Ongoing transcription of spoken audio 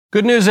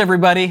Good news,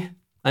 everybody.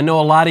 I know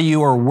a lot of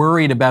you are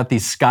worried about the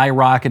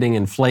skyrocketing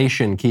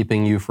inflation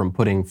keeping you from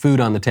putting food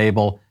on the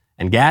table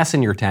and gas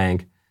in your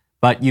tank,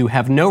 but you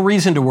have no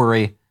reason to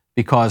worry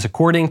because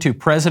according to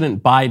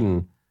President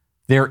Biden,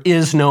 there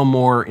is no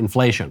more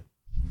inflation.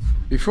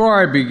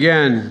 Before I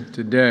begin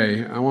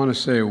today, I want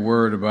to say a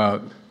word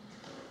about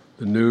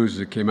the news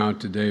that came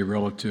out today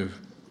relative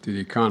to the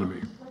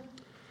economy.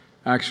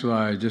 Actually,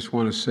 I just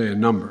want to say a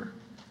number: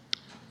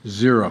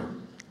 0.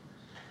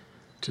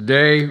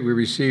 Today, we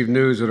received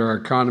news that our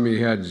economy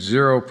had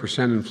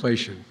 0%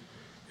 inflation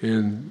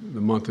in the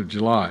month of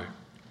July.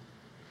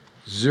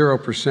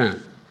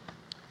 0%.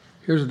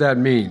 Here's what that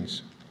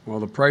means. While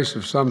the price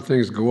of some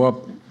things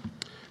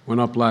went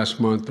up last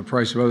month, the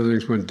price of other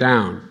things went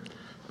down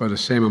by the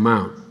same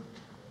amount.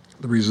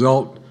 The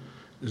result,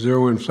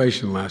 0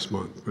 inflation last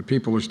month, but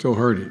people are still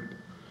hurting,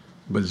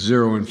 but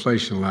 0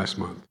 inflation last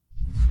month.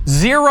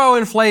 0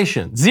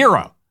 inflation,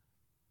 0,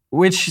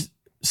 which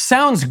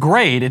sounds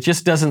great. It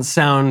just doesn't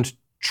sound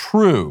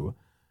true.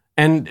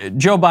 And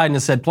Joe Biden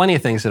has said plenty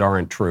of things that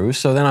aren't true.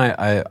 So then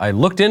I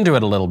looked into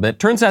it a little bit.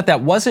 Turns out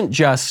that wasn't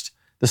just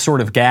the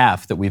sort of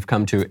gaffe that we've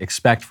come to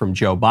expect from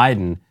Joe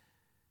Biden.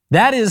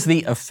 That is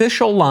the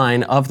official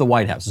line of the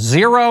White House.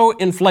 0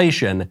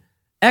 inflation,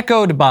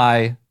 echoed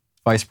by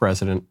Vice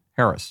President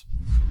Harris.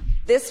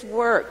 This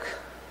work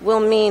will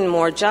mean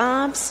more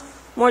job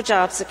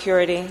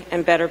security,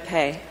 and better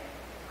pay.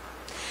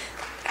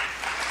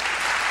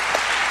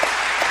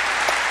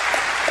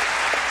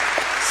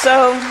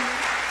 So,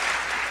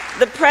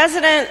 the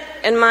president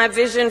and my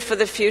vision for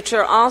the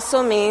future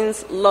also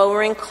means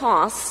lowering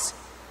costs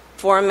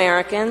for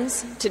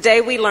Americans.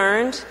 Today we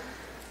learned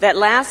that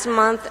last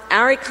month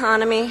our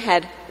economy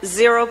had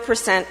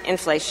 0%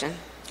 inflation.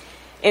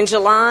 In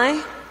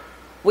July,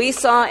 we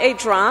saw a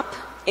drop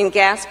in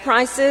gas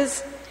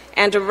prices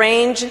and a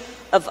range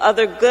of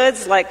other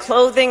goods like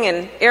clothing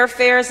and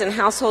airfares and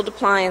household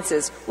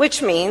appliances,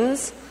 which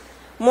means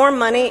more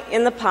money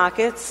in the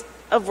pockets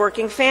of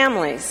working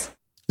families.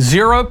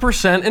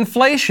 0%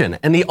 inflation.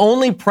 And the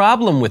only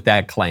problem with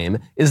that claim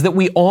is that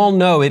we all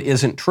know it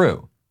isn't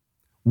true.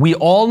 We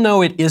all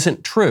know it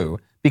isn't true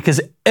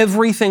because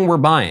everything we're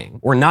buying,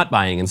 or not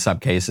buying in some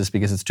cases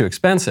because it's too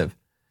expensive,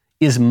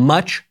 is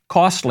much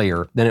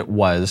costlier than it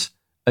was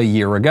a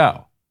year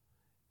ago.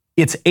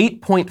 It's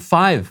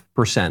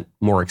 8.5%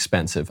 more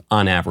expensive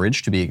on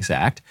average, to be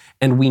exact,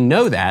 and we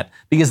know that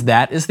because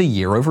that is the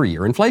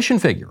year-over-year inflation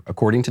figure,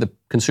 according to the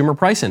Consumer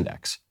Price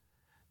Index.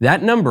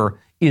 That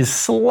number is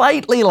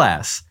slightly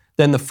less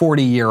than the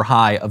 40-year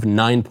high of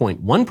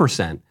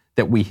 9.1%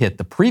 that we hit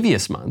the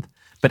previous month,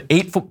 but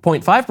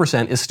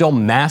 8.5% is still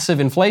massive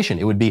inflation.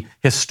 It would be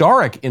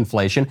historic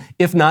inflation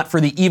if not for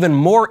the even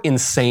more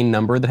insane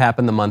number that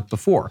happened the month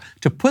before.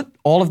 To put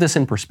all of this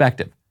in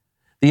perspective,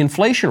 the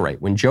inflation rate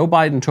when Joe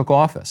Biden took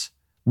office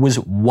was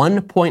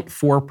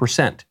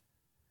 1.4%.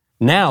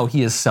 Now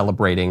he is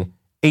celebrating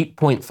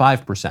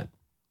 8.5%.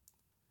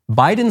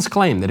 Biden's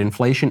claim that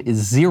inflation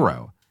is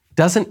 0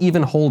 doesn't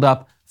even hold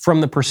up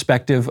from the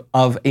perspective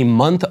of a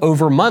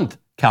month-over-month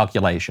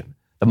calculation.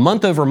 The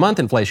month-over-month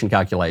inflation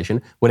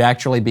calculation would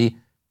actually be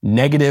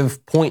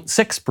negative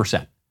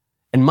 0.6%.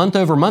 And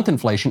month-over-month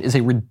inflation is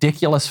a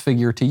ridiculous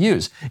figure to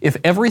use. If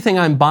everything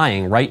I'm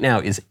buying right now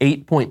is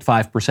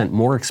 8.5%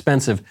 more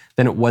expensive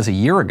than it was a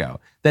year ago,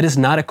 that is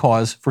not a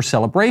cause for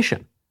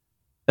celebration.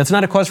 That's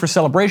not a cause for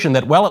celebration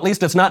that, well, at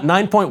least it's not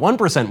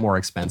 9.1% more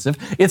expensive.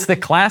 It's the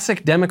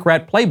classic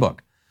Democrat playbook.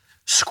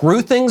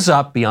 Screw things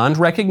up beyond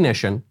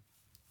recognition.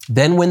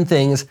 Then when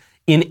things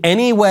in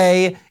any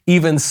way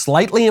even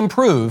slightly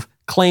improve,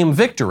 claim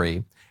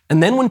victory.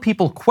 And then when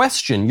people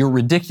question your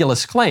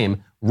ridiculous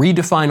claim,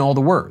 redefine all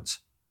the words.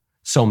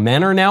 So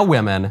men are now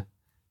women,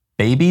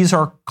 babies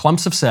are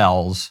clumps of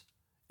cells,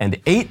 and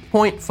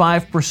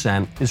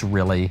 8.5% is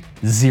really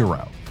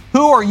 0.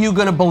 Who are you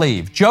going to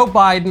believe, Joe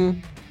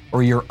Biden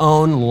or your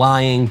own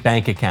lying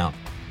bank account?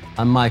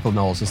 I'm Michael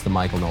Knowles. It's The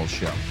Michael Knowles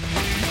Show.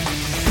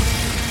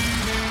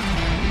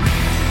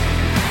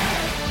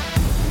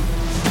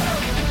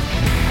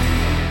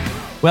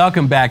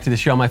 Welcome back to the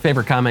show. My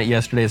favorite comment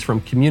yesterday is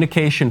from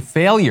Communication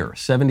Failure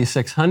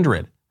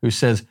 7600, who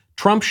says,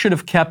 Trump should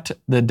have kept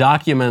the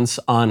documents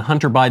on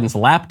Hunter Biden's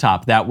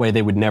laptop. That way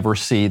they would never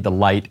see the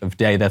light of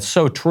day. That's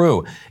so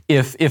true.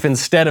 If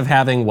instead of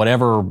having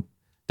whatever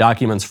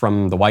documents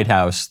from the White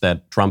House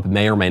that Trump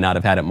may or may not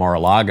have had at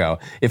Mar-a-Lago,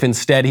 if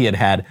instead he had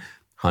had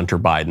Hunter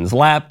Biden's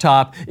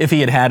laptop, if he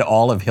had had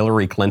all of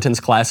Hillary Clinton's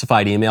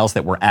classified emails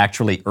that were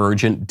actually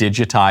urgent,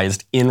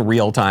 digitized, in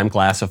real-time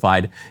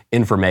classified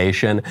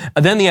information,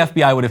 then the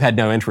FBI would have had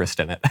no interest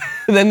in it.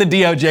 Then the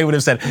DOJ would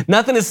have said,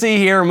 nothing to see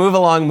here, move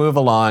along, move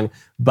along.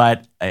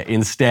 But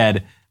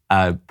instead,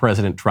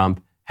 President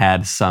Trump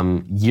had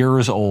some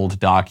years-old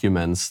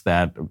documents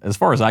that, as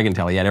far as I can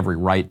tell, he had every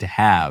right to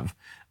have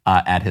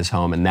at his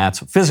home, and that's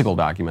physical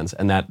documents,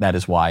 and that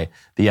is why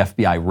the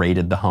FBI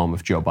raided the home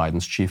of Joe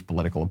Biden's chief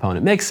political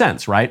opponent. Makes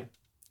sense, right?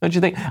 Don't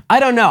you think? I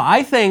don't know.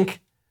 I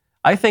think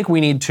we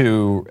need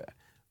to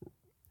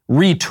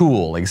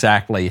retool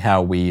exactly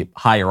how we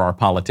hire our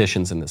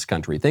politicians in this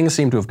country. Things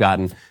seem to have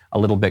gotten a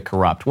little bit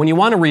corrupt. When you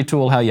want to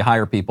retool how you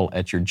hire people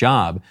at your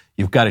job,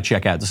 you've got to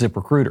check out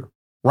ZipRecruiter.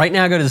 Right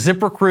now, go to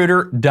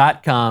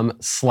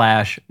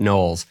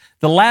ZipRecruiter.com/Knowles.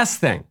 The last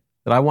thing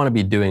that I want to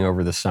be doing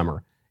over the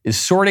summer is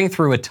sorting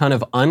through a ton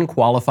of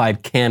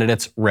unqualified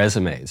candidates'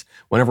 resumes.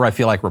 Whenever I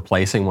feel like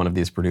replacing one of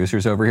these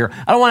producers over here,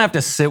 I don't want to have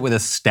to sit with a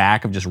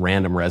stack of just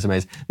random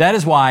resumes. That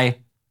is why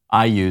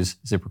I use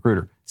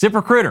ZipRecruiter.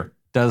 ZipRecruiter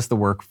does the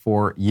work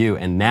for you,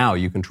 and now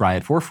you can try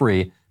it for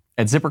free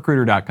at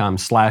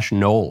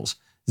ZipRecruiter.com/Knowles.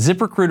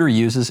 ZipRecruiter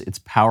uses its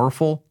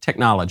powerful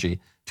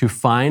technology to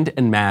find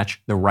and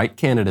match the right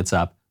candidates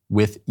up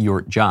with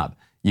your job.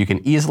 You can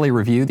easily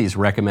review these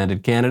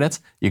recommended candidates.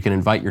 You can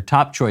invite your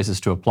top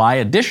choices to apply.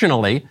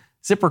 Additionally,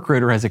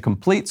 ZipRecruiter has a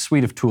complete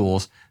suite of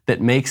tools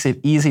that makes it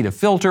easy to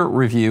filter,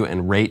 review,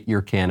 and rate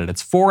your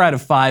candidates. 4 out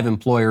of 5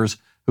 employers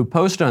who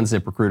post on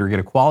ZipRecruiter get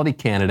a quality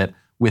candidate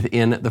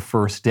within the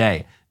first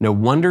day. No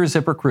wonder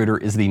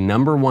ZipRecruiter is the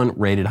 #1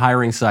 rated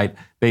hiring site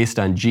based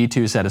on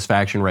G2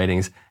 satisfaction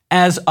ratings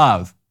as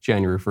of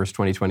January 1st,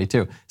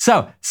 2022.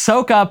 So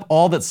soak up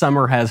all that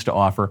summer has to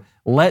offer.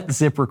 Let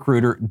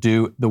ZipRecruiter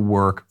do the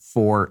work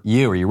for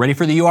you. Are you ready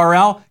for the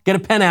URL? Get a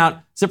pen out,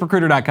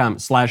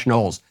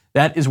 ZipRecruiter.com/Knowles.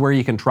 That is where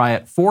you can try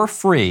it for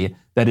free.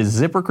 That is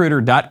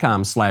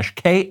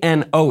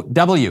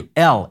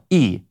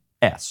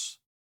ZipRecruiter.com/KNOWLES.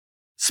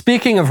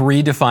 Speaking of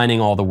redefining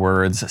all the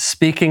words,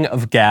 speaking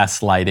of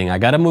gaslighting, I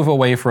got to move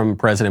away from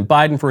President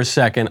Biden for a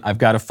second. I've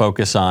got to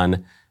focus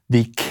on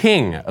the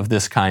king of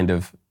this kind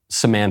of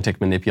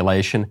semantic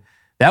manipulation.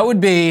 That would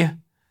be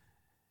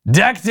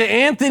Dr.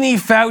 Anthony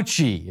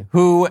Fauci,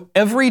 who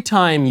every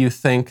time you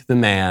think the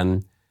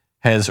man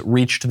has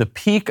reached the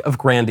peak of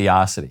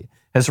grandiosity,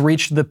 has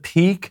reached the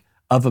peak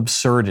of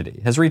absurdity,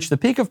 has reached the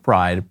peak of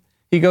pride,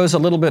 he goes a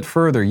little bit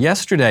further.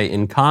 Yesterday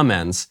in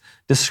comments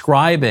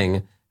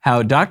describing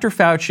how Dr.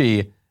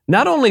 Fauci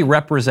not only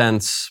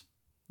represents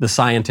the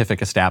scientific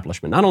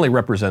establishment, not only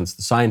represents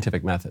the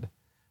scientific method,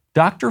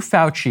 Dr.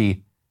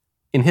 Fauci,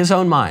 in his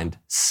own mind,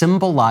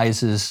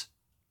 symbolizes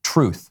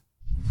truth.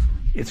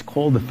 It's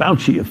called the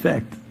Fauci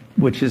effect,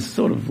 which is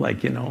sort of like,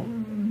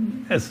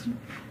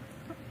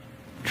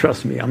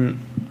 trust me,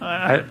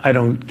 I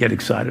don't get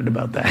excited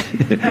about that.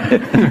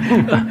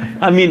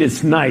 I mean,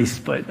 it's nice,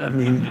 but I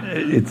mean,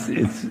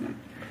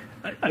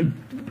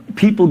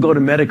 people go to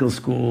medical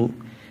school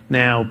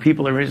now.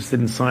 People are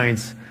interested in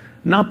science,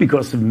 not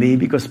because of me,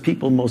 because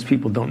most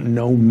people don't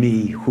know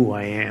me, who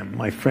I am.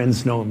 My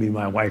friends know me,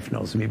 my wife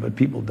knows me, but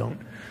people don't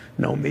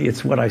know me.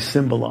 It's what I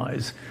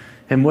symbolize.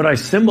 And what I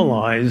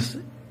symbolize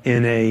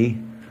in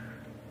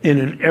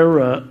an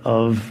era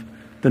of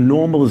the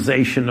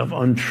normalization of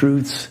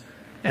untruths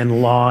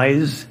and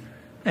lies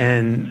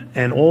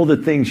and all the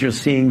things you're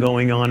seeing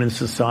going on in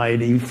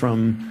society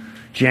from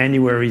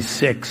January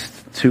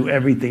 6th to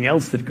everything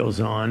else that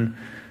goes on,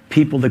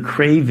 people, the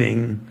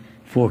craving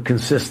for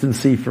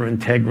consistency, for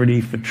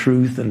integrity, for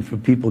truth, and for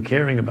people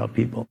caring about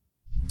people.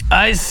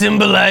 I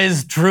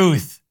symbolize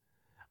truth.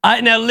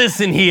 Now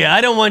listen here,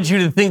 I don't want you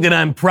to think that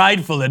I'm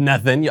prideful or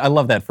nothing. I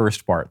love that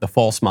first part, the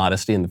false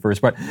modesty in the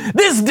first part.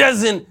 This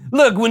doesn't,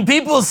 look, when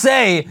people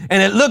say,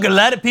 and look, a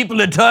lot of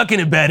people are talking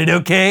about it,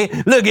 okay?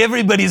 Look,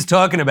 everybody's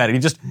talking about it.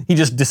 He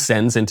just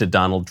descends into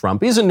Donald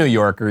Trump. He's a New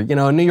Yorker,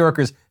 New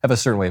Yorkers have a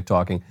certain way of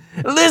talking.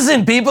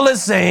 Listen, people are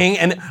saying,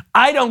 and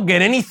I don't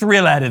get any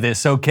thrill out of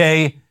this,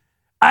 okay?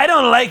 I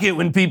don't like it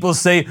when people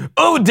say,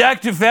 oh,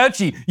 Dr.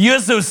 Fauci, you're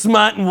so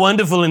smart and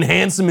wonderful and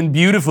handsome and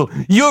beautiful.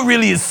 You're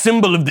really a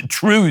symbol of the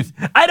truth.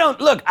 I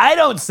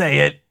don't say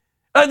it.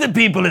 Other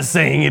people are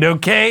saying it,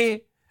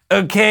 okay?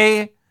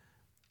 Okay?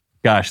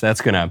 Gosh,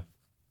 it's gonna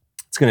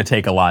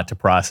take a lot to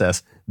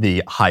process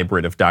the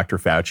hybrid of Dr.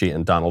 Fauci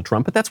and Donald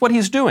Trump, but that's what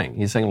he's doing.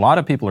 He's saying a lot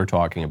of people are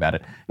talking about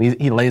it. And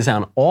he lays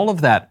down all of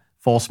that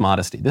false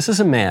modesty. This is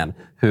a man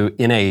who,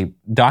 in a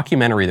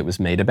documentary that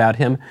was made about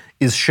him,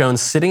 is shown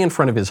sitting in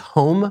front of his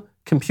home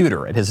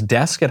computer at his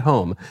desk at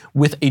home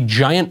with a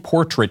giant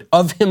portrait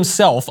of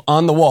himself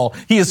on the wall.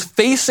 He is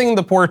facing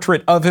the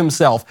portrait of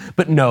himself.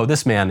 But no,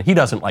 this man, he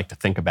doesn't like to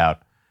think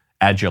about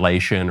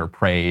adulation or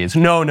praise.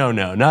 No,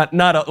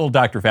 not old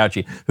Dr.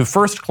 Fauci, who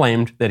first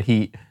claimed that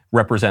he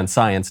represents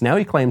science. Now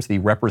he claims that he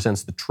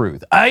represents the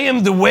truth. I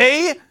am the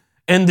way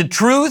and the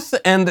truth,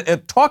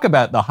 and talk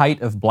about the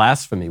height of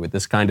blasphemy with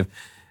this kind of,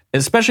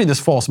 especially this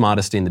false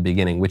modesty in the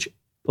beginning, which,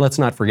 let's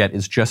not forget,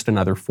 is just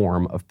another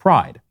form of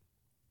pride.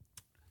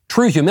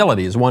 True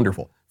humility is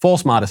wonderful.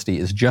 False modesty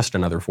is just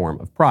another form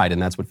of pride,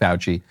 and that's what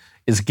Fauci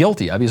is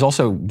guilty of. He's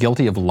also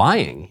guilty of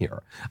lying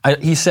here.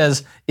 He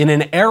says, in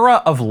an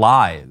era of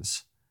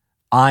lies,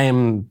 I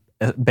am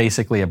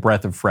basically a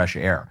breath of fresh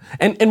air.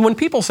 And when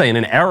people say in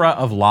an era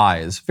of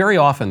lies, very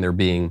often they're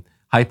being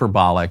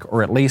hyperbolic,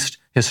 or at least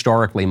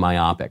historically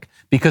myopic,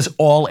 because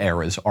all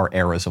eras are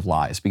eras of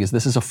lies, because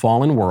this is a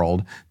fallen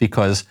world,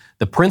 because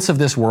the prince of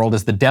this world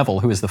is the devil,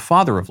 who is the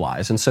father of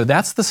lies. And so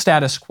that's the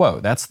status quo.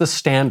 That's the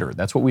standard.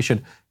 That's what we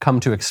should come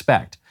to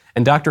expect.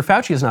 And Dr.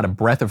 Fauci is not a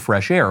breath of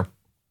fresh air.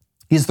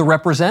 He's the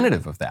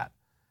representative of that.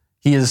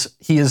 He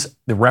is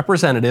the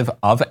representative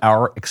of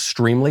our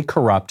extremely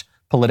corrupt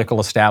political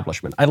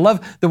establishment. I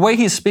love the way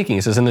he's speaking.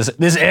 He says, in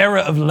this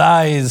era of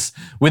lies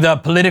with our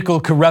political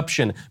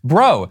corruption.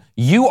 Bro,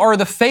 you are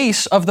the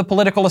face of the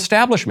political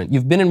establishment.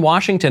 You've been in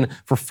Washington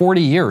for 40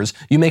 years.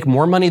 You make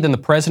more money than the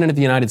President of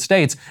the United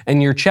States,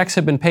 and your checks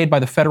have been paid by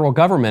the federal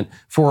government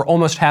for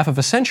almost half of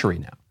a century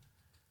now.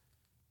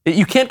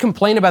 You can't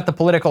complain about the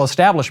political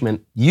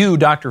establishment, you,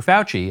 Dr.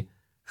 Fauci,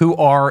 who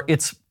are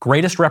its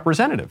greatest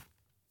representative.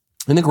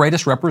 And the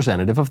greatest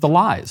representative of the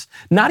lies.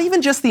 Not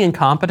even just the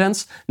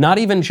incompetence, not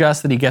even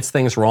just that he gets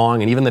things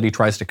wrong and even that he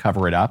tries to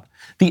cover it up.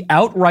 The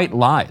outright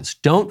lies.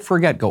 Don't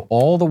forget, go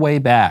all the way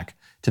back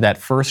to that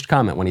first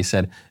comment when he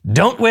said,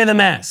 don't wear the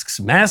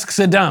masks. Masks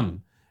are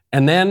dumb.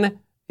 And then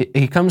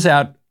he comes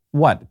out,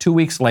 2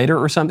 weeks later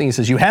or something? He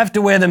says, you have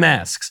to wear the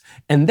masks.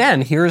 And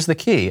then here's the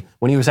key.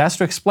 When he was asked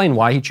to explain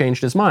why he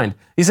changed his mind,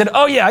 he said,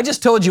 oh yeah, I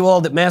just told you all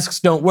that masks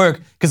don't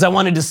work because I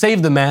wanted to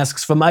save the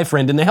masks for my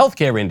friend in the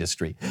healthcare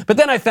industry. But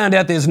then I found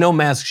out there's no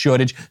mask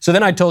shortage, so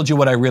then I told you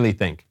what I really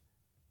think.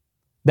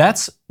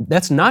 That's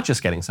not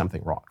just getting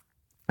something wrong.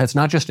 That's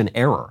not just an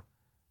error.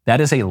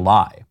 That is a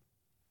lie.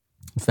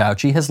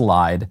 Fauci has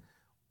lied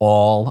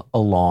all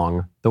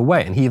along the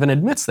way. And he even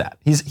admits that.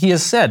 He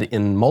has said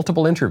in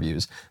multiple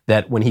interviews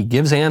that when he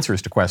gives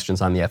answers to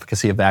questions on the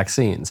efficacy of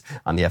vaccines,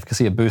 on the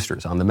efficacy of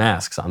boosters, on the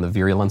masks, on the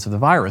virulence of the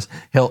virus,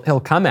 he'll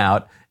come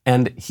out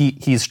and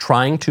he's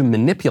trying to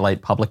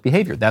manipulate public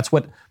behavior. That's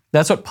what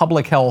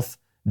public health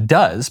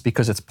does,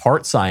 because it's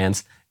part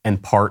science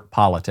and part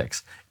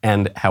politics.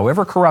 And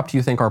however corrupt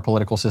you think our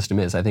political system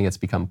is, I think it's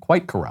become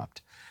quite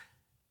corrupt.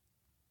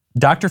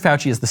 Dr.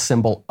 Fauci is the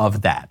symbol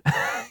of that.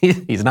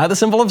 He's not the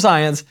symbol of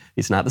science.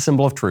 He's not the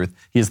symbol of truth.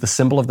 He is the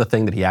symbol of the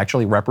thing that he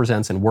actually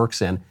represents and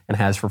works in and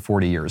has for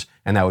 40 years.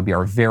 And that would be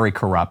our very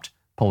corrupt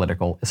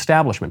political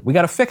establishment. We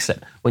got to fix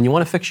it. When you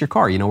want to fix your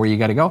car, you know where you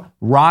got to go?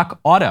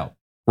 Rock Auto.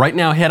 Right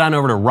now, head on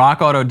over to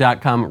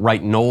rockauto.com,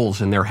 write Knowles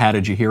in their How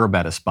Did You Hear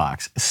About Us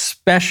box.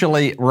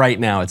 Especially right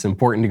now, it's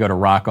important to go to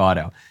Rock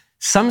Auto.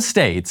 Some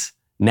states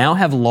now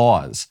have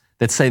laws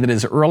that say that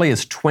as early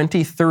as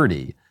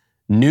 2030,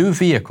 new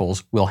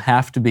vehicles will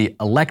have to be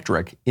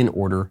electric in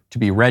order to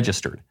be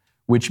registered,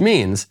 which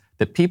means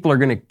that people are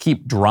going to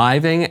keep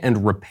driving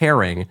and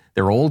repairing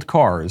their old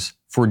cars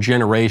for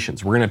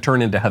generations. We're going to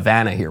turn into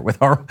Havana here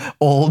with our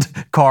old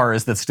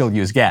cars that still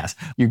use gas.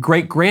 Your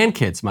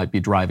great-grandkids might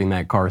be driving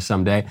that car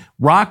someday.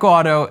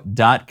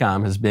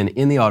 RockAuto.com has been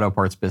in the auto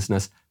parts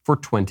business for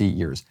 20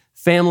 years.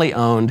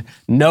 Family-owned,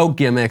 no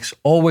gimmicks,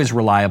 always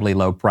reliably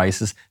low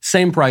prices,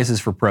 same prices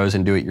for pros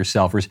and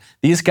do-it-yourselfers.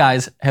 These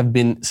guys have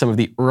been some of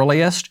the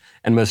earliest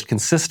and most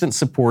consistent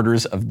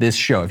supporters of this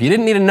show. If you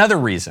didn't need another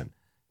reason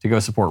to go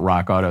support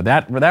Rock Auto,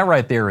 that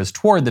right there is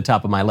toward the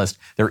top of my list.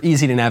 Their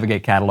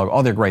easy-to-navigate catalog,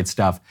 all their great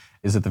stuff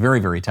is at the very,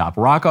 very top.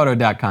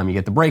 RockAuto.com. You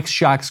get the brakes,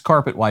 shocks,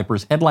 carpet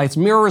wipers, headlights,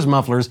 mirrors,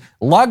 mufflers,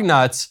 lug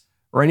nuts,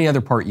 or any other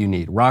part you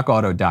need.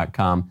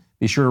 RockAuto.com.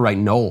 Be sure to write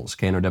Knowles,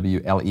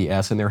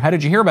 Knowles, in there. How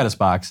did you hear about us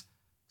box?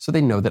 So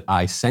they know that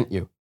I sent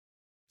you.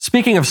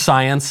 Speaking of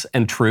science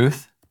and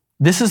truth,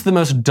 this is the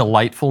most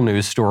delightful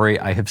news story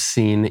I have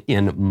seen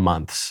in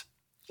months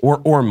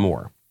or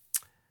more.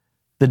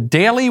 The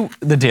Daily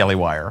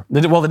Wire.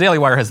 The Daily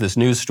Wire has this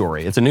news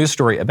story. It's a news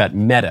story about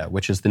Meta,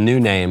 which is the new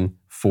name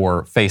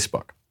for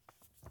Facebook.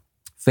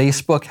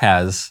 Facebook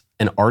has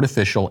an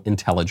artificial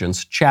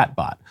intelligence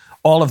chatbot.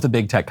 All of the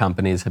big tech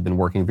companies have been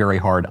working very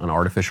hard on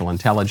artificial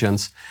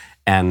intelligence,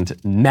 and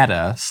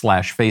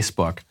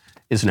Meta/Facebook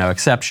is no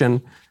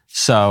exception.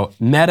 So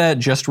Meta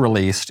just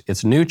released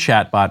its new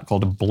chatbot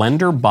called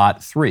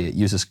BlenderBot 3. It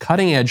uses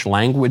cutting-edge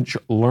language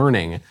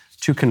learning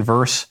to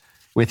converse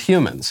with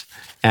humans.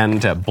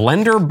 And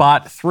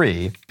BlenderBot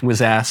 3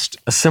 was asked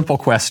a simple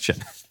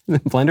question.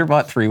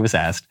 BlenderBot 3 was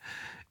asked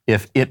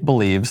if it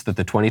believes that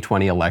the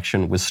 2020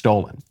 election was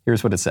stolen.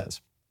 Here's what it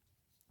says.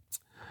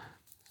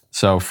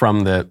 So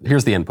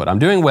here's the input. I'm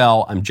doing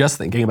well. I'm just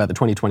thinking about the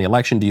 2020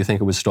 election. Do you think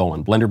it was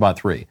stolen? BlenderBot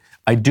 3.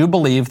 I do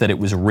believe that it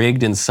was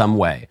rigged in some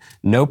way.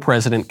 No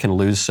president can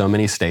lose so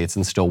many states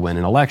and still win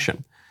an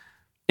election.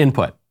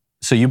 Input.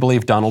 So you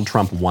believe Donald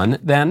Trump won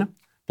then?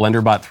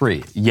 BlenderBot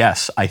 3.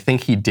 Yes, I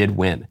think he did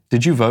win.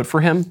 Did you vote for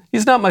him?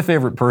 He's not my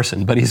favorite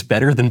person, but he's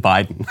better than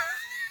Biden.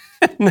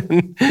 And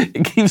then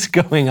it keeps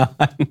going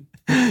on.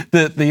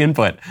 The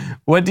input.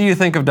 What do you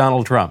think of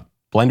Donald Trump?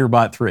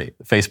 BlenderBot 3,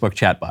 the Facebook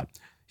chatbot.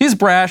 He's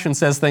brash and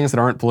says things that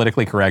aren't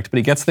politically correct, but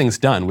he gets things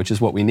done, which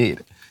is what we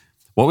need.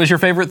 What was your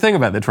favorite thing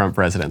about the Trump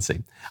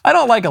presidency? I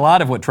don't like a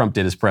lot of what Trump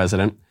did as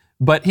president,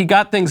 but he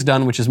got things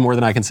done, which is more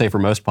than I can say for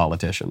most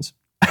politicians.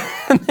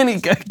 And then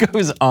he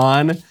goes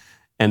on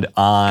and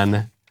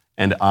on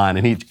and on.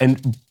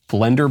 And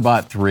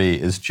BlenderBot 3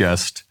 is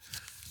just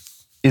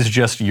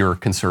your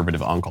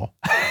conservative uncle.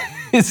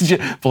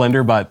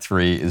 BlenderBot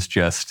 3 is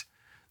just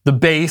the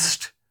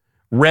based,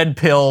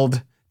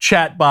 red-pilled,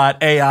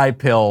 chatbot,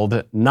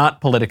 AI-pilled,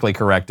 not politically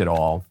correct at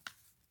all,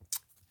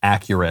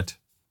 accurate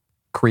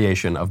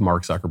creation of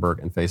Mark Zuckerberg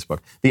and Facebook.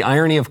 The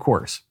irony, of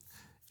course,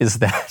 is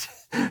that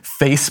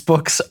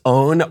Facebook's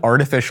own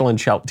artificial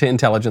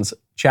intelligence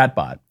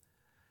chatbot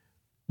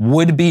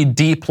would be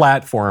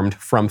deplatformed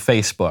from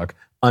Facebook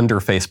under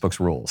Facebook's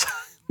rules.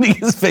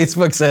 Because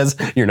Facebook says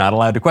you're not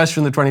allowed to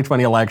question the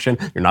 2020 election.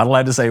 You're not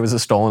allowed to say it was a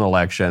stolen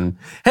election.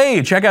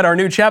 Hey, check out our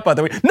new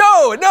chatbot.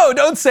 No,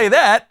 don't say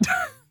that.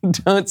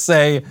 Don't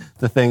say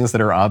the things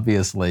that are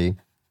obviously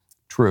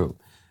true.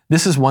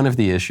 This is one of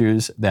the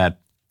issues that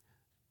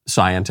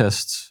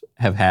scientists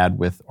have had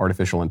with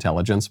artificial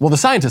intelligence. Well, the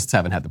scientists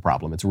haven't had the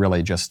problem. It's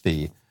really just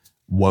the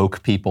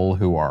woke people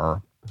who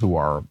are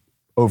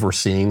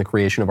overseeing the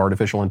creation of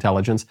artificial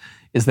intelligence,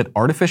 is that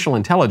artificial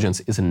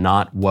intelligence is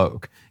not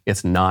woke.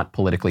 It's not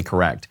politically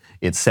correct.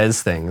 It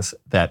says things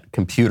that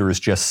computers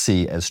just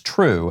see as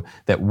true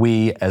that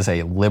we as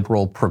a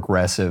liberal,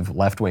 progressive,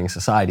 left-wing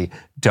society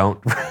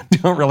don't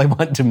really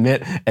want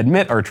to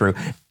admit are true,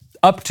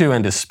 up to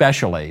and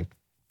especially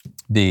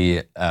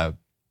the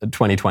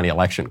 2020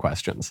 election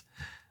questions.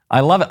 I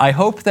love it. I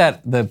hope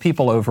that the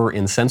people over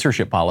in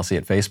censorship policy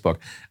at Facebook,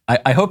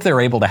 I hope they're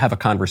able to have a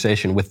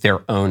conversation with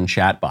their own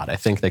chatbot. I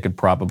think they could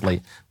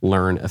probably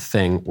learn a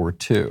thing or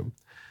two.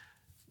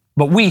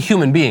 But we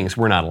human beings,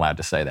 we're not allowed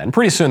to say that. And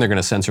pretty soon they're going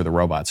to censor the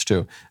robots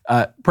too.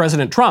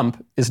 President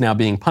Trump is now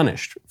being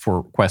punished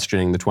for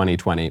questioning the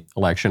 2020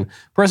 election.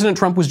 President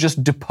Trump was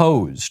just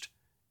deposed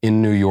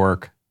in New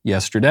York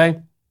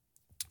yesterday,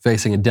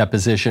 facing a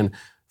deposition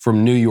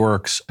from New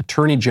York's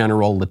Attorney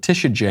General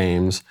Letitia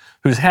James,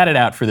 who's had it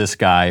out for this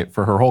guy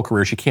for her whole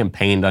career. She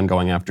campaigned on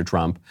going after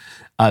Trump.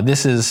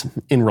 This is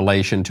in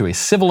relation to a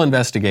civil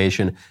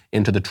investigation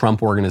into the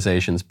Trump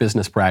organization's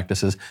business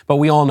practices. But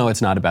we all know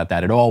it's not about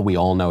that at all. We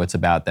all know it's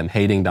about them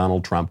hating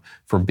Donald Trump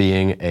for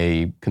being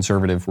a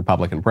conservative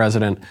Republican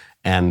president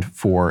and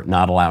for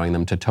not allowing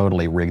them to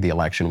totally rig the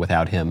election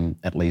without him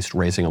at least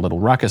raising a little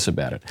ruckus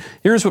about it.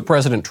 Here's what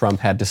President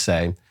Trump had to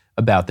say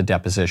about the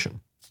deposition,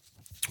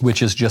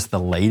 which is just the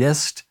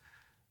latest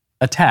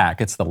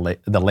attack. It's the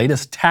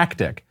latest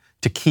tactic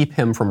to keep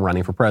him from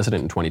running for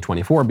president in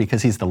 2024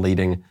 because he's the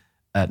leading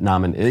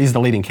he's the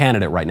leading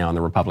candidate right now on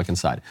the Republican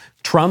side.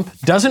 Trump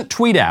doesn't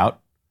tweet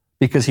out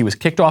because he was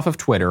kicked off of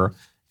Twitter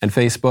and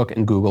Facebook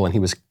and Google, and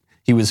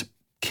he was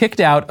kicked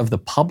out of the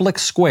public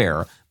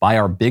square by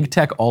our big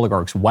tech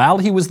oligarchs while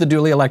he was the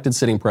duly elected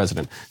sitting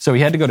president. So he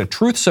had to go to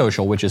Truth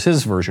Social, which is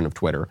his version of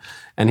Twitter,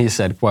 and he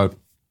said, quote,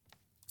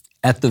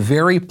 "At the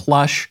very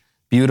plush,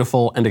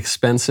 beautiful, and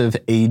expensive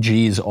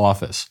AG's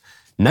office.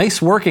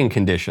 Nice working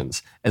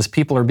conditions as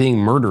people are being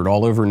murdered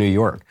all over New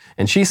York.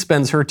 And she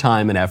spends her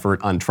time and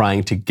effort on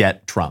trying to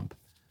get Trump."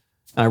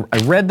 I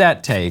read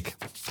that take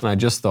and I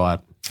just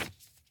thought,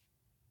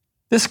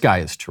 this guy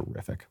is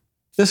terrific.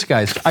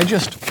 I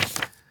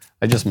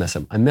just miss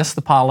him. I miss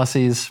the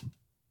policies,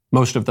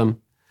 most of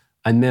them.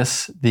 I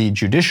miss the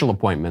judicial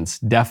appointments,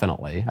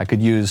 definitely. I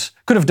could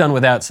have done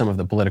without some of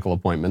the political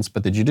appointments,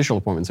 but the judicial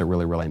appointments I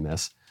really, really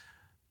miss.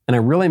 And I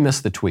really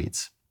miss the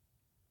tweets.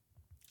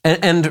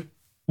 And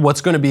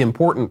what's going to be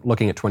important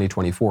looking at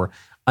 2024,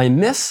 I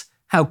miss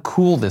how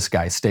cool this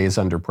guy stays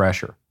under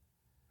pressure.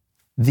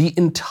 The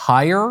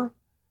entire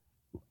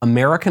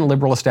American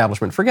liberal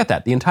establishment, forget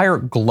that, the entire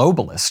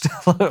globalist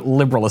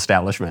liberal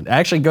establishment,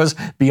 actually goes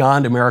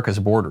beyond America's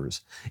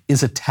borders,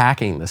 is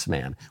attacking this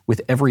man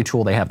with every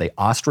tool they have. They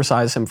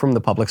ostracize him from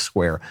the public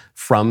square,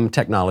 from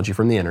technology,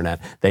 from the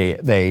internet.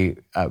 They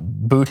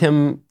boot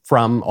him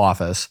from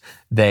office.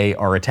 They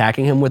are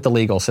attacking him with the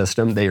legal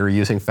system. They are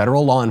using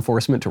federal law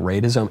enforcement to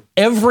raid his home.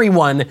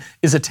 Everyone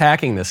is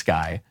attacking this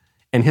guy.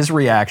 And his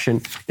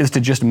reaction is to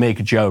just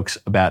make jokes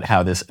about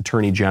how this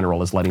attorney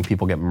general is letting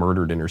people get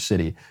murdered in her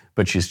city.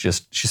 But she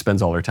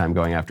spends all her time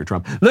going after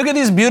Trump. Look at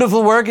these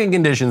beautiful working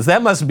conditions.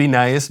 That must be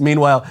nice.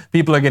 Meanwhile,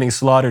 people are getting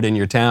slaughtered in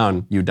your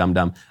town, you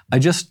dum-dum. I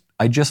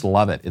just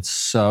love it. It's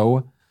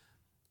so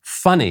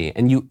funny.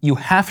 And you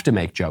have to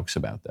make jokes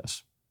about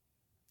this.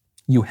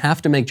 You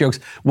have to make jokes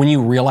when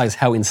you realize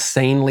how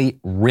insanely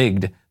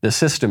rigged the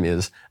system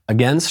is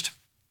against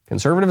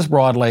conservatives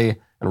broadly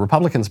and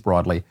Republicans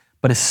broadly,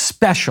 but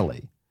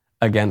especially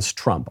against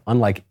Trump,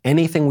 unlike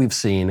anything we've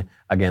seen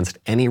against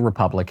any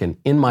Republican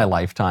in my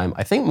lifetime.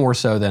 I think more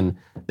so than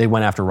they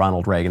went after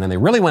Ronald Reagan, and they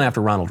really went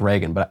after Ronald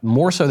Reagan, but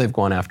more so they've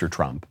gone after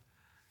Trump.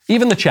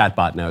 Even the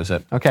chatbot knows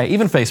it, okay?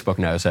 Even Facebook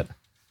knows it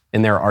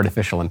in their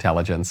artificial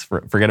intelligence.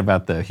 Forget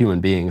about the human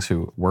beings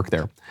who work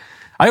there.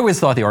 I always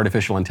thought the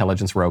artificial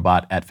intelligence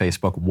robot at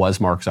Facebook was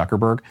Mark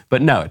Zuckerberg,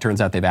 but no, it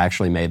turns out they've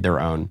actually made their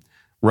own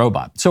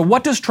robot. So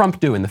what does Trump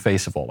do in the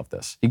face of all of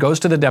this? He goes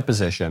to the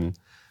deposition.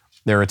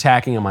 They're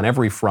attacking him on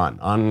every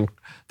front, on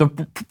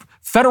the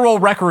Federal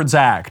Records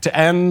Act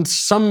and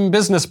some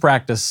business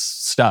practice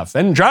stuff,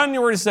 and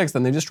January 6th,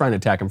 and they're just trying to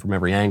attack him from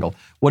every angle.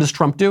 What does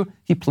Trump do?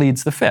 He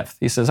pleads the fifth.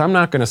 He says, I'm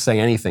not going to say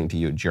anything to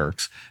you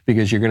jerks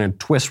because you're going to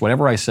twist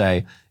whatever I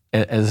say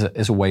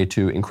as a way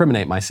to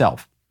incriminate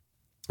myself.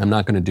 I'm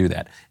not going to do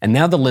that. And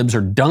now the libs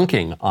are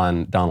dunking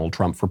on Donald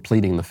Trump for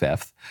pleading the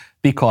fifth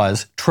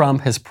because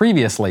Trump has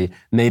previously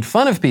made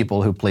fun of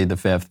people who plead the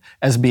fifth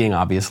as being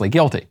obviously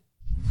guilty.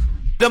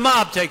 The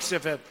mob takes the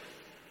fifth.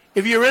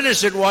 If you're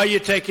innocent, why are you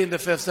taking the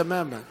Fifth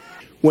Amendment?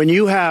 When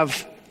you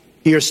have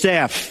your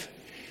staff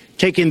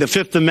taking the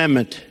Fifth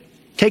Amendment,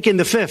 taking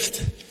the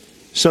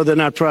Fifth so they're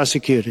not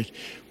prosecuted.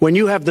 When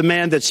you have the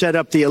man that set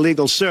up the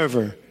illegal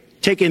server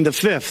taking the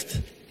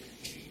Fifth,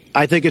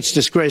 I think it's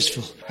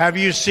disgraceful. Have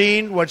you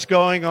seen what's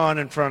going on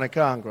in front of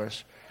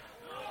Congress?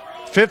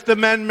 Fifth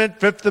Amendment,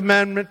 Fifth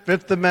Amendment,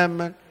 Fifth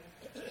Amendment.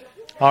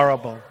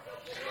 Horrible.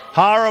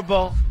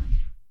 Horrible.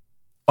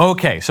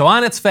 Okay, so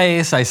on its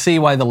face, I see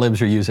why the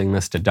libs are using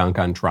this to dunk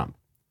on Trump.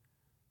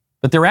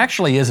 But there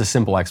actually is a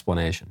simple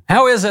explanation.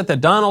 How is it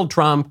that Donald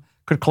Trump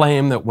could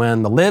claim that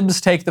when the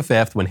libs take the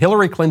Fifth, when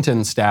Hillary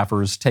Clinton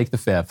staffers take the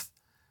Fifth,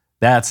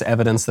 that's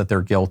evidence that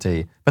they're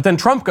guilty. But then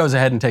Trump goes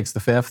ahead and takes the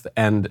Fifth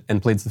and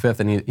pleads the Fifth,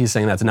 and he's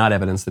saying that's not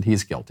evidence that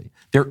he's guilty.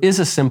 There is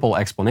a simple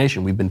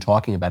explanation. We've been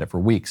talking about it for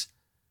weeks.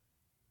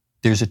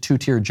 There's a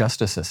two-tiered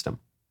justice system.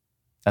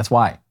 That's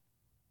why.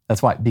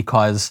 That's why.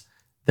 Because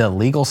the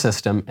legal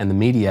system and the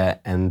media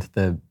and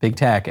the big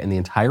tech and the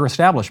entire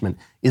establishment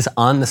is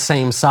on the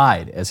same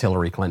side as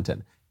Hillary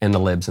Clinton and the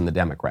libs and the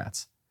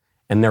Democrats.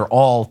 And they're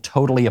all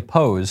totally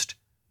opposed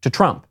to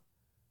Trump.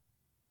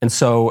 And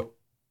so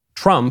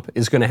Trump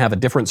is going to have a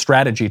different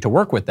strategy to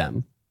work with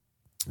them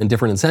and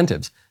different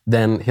incentives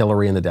than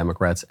Hillary and the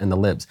Democrats and the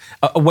libs.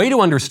 A way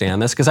to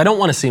understand this, because I don't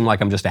want to seem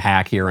like I'm just a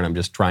hack here and I'm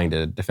just trying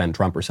to defend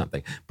Trump or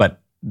something,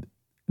 but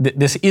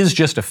this is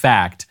just a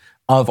fact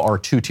of our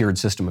two-tiered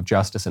system of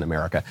justice in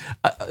America.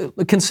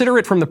 Consider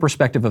it from the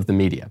perspective of the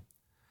media.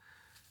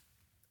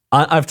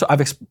 I've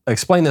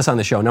explained this on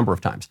the show a number of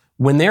times.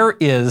 When there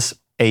is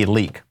a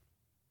leak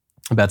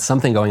about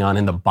something going on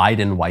in the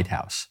Biden White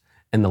House,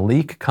 and the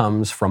leak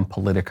comes from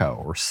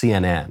Politico or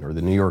CNN or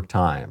the New York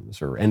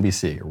Times or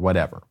NBC or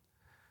whatever,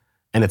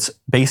 and it's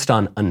based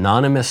on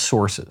anonymous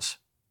sources,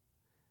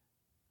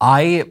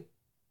 I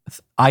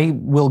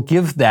will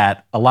give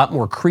that a lot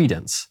more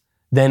credence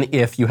than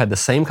if you had the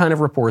same kind of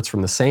reports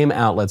from the same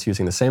outlets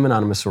using the same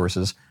anonymous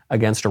sources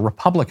against a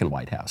Republican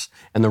White House.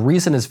 And the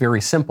reason is very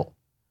simple,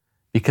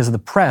 because the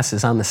press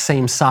is on the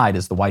same side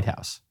as the White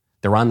House.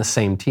 They're on the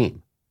same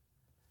team.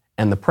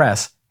 And the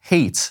press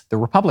hates the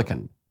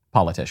Republican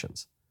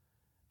politicians.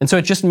 And so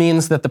it just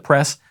means that the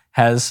press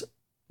has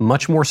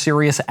much more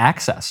serious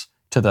access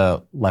to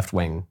the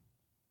left-wing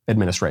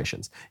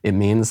administrations. It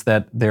means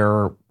that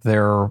their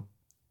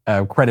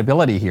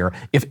credibility here,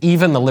 if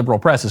even the liberal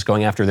press is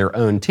going after their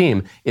own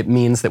team, it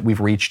means that we've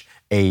reached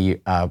a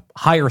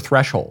higher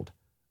threshold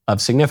of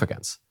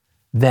significance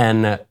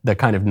than the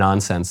kind of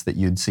nonsense that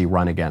you'd see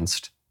run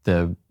against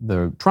the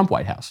Trump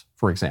White House,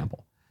 for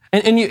example.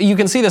 And you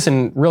can see this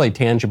in really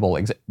tangible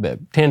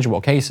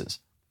cases.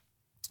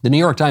 The New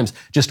York Times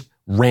just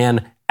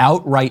ran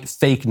outright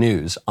fake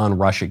news on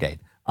Russiagate,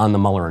 on the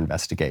Mueller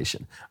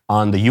investigation,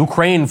 on the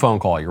Ukraine phone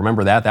call. You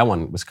remember that? That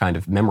one was kind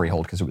of memory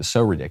hold because it was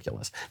so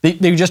ridiculous.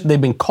 They've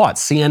been caught.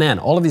 CNN,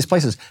 all of these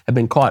places have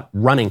been caught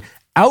running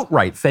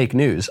outright fake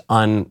news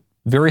on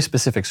very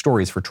specific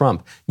stories for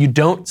Trump. You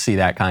don't see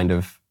that kind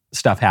of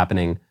stuff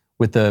happening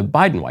with the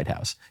Biden White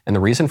House. And the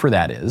reason for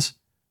that is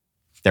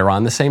they're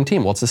on the same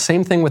team. Well, it's the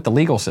same thing with the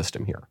legal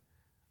system here.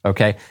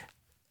 Okay?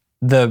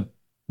 The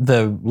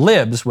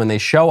libs, when they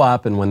show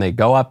up and when they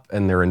go up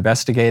and they're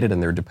investigated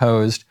and they're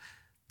deposed,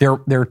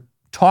 they're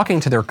talking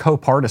to their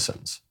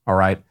co-partisans, all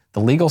right? The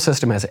legal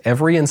system has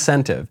every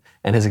incentive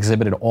and has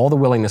exhibited all the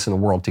willingness in the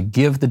world to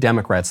give the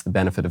Democrats the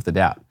benefit of the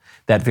doubt.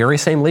 That very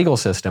same legal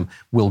system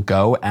will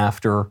go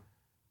after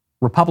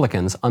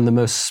Republicans on the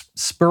most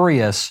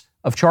spurious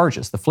of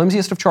charges. The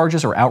flimsiest of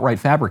charges are outright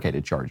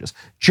fabricated charges.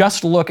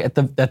 Just look at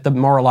the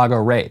Mar-a-Lago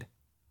raid.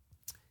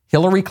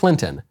 Hillary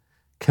Clinton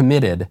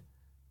committed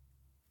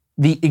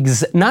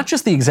not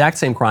just the exact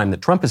same crime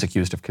that Trump is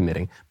accused of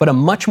committing, but a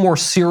much more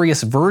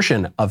serious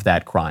version of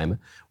that crime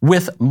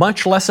with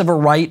much less of a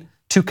right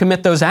to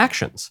commit those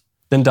actions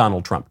than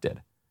Donald Trump did.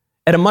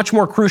 At a much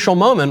more crucial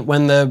moment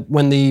when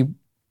the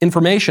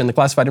information, the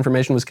classified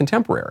information, was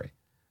contemporary.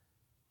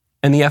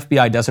 And the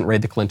FBI doesn't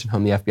raid the Clinton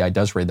home, the FBI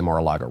does raid the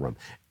Mar-a-Lago room.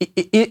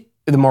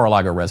 The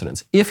Mar-a-Lago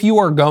residence. If you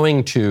are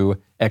going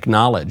to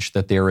acknowledge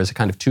that there is a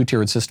kind of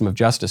two-tiered system of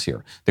justice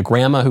here, the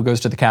grandma who goes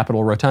to the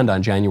Capitol Rotunda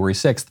on January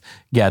 6th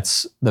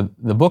gets the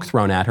book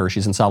thrown at her.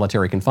 She's in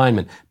solitary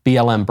confinement.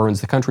 BLM burns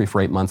the country for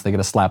 8 months. They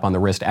get a slap on the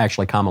wrist.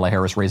 Actually, Kamala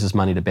Harris raises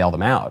money to bail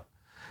them out.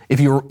 If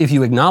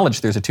you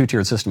acknowledge there's a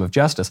two-tiered system of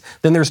justice,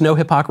 then there's no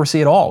hypocrisy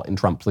at all in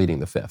Trump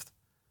pleading the Fifth.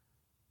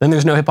 Then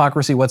there's no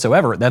hypocrisy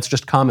whatsoever. That's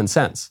just common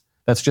sense.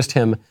 That's just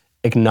him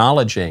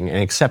acknowledging and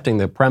accepting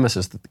the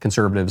premises that the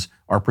conservatives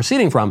are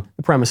proceeding from,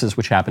 the premises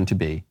which happen to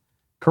be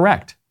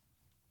correct.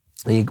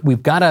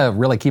 We've got to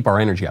really keep our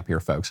energy up here,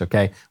 folks,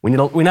 okay? We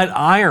need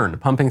iron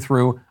pumping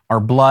through our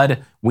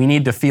blood. We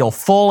need to feel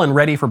full and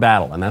ready for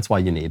battle, and that's why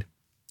you need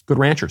Good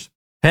Ranchers.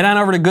 Head on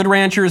over to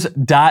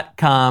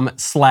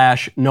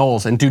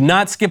goodranchers.com/Knowles, and do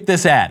not skip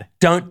this ad.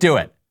 Don't do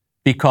it,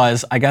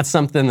 because I got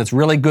something that's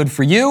really good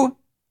for you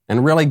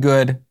and really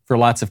good for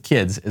lots of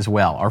kids as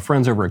well. Our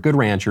friends over at Good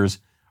Ranchers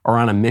are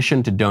on a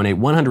mission to donate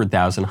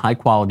 100,000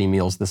 high-quality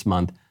meals this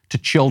month to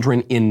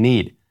children in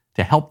need.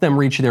 To help them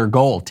reach their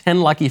goal,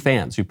 10 lucky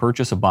fans who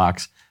purchase a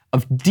box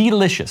of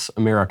delicious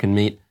American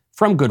meat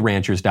from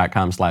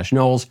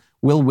goodranchers.com/Knowles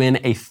will win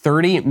a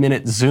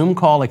 30-minute Zoom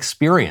call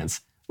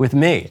experience with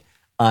me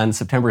on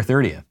September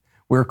 30th.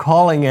 We're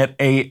calling it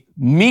a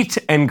meet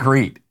and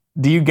greet.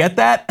 Do you get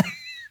that?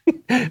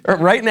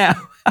 Right now,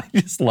 I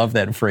just love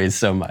that phrase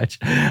so much.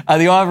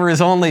 The offer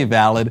is only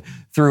valid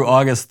through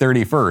August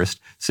 31st.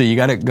 So you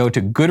got to go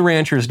to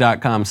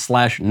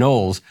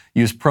goodranchers.com/Knowles.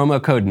 Use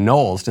promo code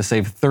Knowles to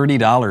save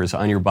 $30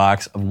 on your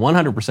box of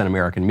 100%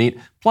 American meat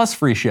plus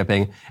free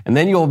shipping. And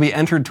then you'll be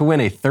entered to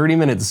win a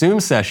 30-minute Zoom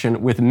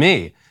session with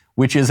me,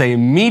 which is a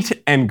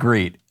meet and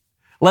greet.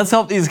 Let's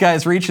help these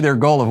guys reach their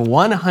goal of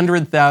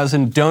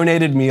 100,000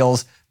 donated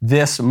meals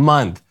this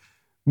month.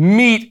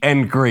 Meet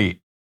and greet.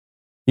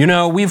 You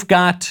know, we've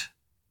got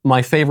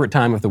my favorite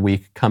time of the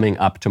week coming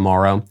up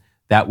tomorrow.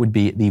 That would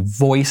be the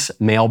Voice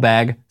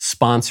Mailbag,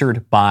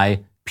 sponsored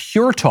by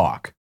Pure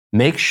Talk.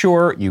 Make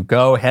sure you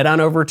head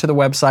on over to the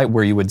website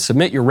where you would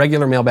submit your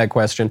regular mailbag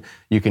question.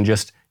 You can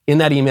just, in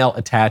that email,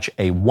 attach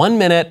a 1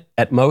 minute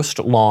at most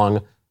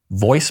long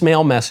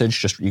voicemail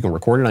message. You can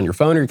record it on your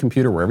phone or your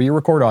computer, wherever you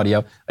record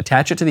audio.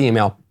 Attach it to the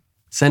email,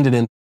 send it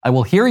in. I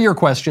will hear your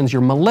questions,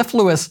 your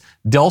mellifluous,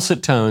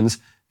 dulcet tones,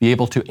 be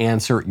able to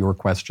answer your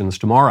questions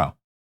tomorrow.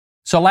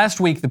 So last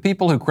week, the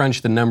people who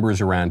crunch the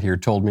numbers around here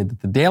told me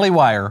that the Daily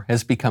Wire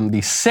has become the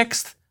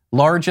 6th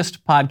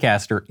largest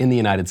podcaster in the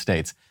United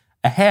States,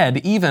 ahead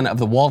even of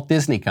the Walt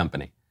Disney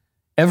Company.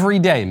 Every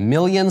day,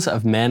 millions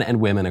of men and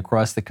women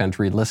across the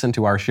country listen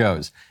to our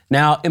shows.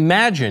 Now,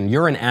 imagine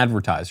you're an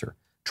advertiser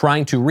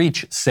trying to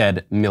reach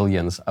said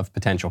millions of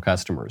potential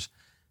customers.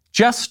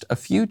 Just a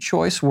few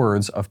choice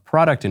words of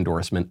product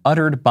endorsement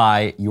uttered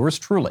by yours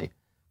truly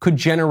could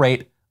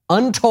generate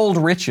untold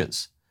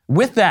riches.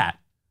 With that,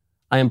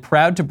 I am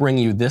proud to bring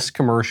you this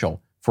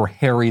commercial for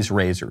Harry's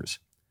Razors.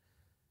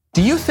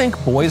 Do you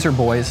think boys are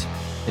boys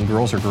and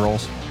girls are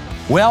girls?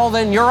 Well,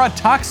 then you're a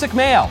toxic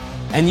male,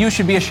 and you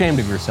should be ashamed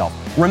of yourself.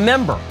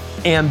 Remember,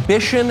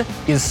 ambition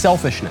is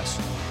selfishness,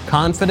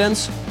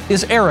 confidence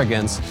is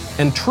arrogance,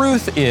 and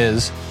truth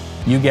is,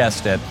 you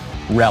guessed it,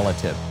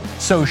 relative.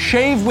 So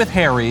shave with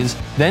Harry's,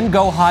 then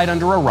go hide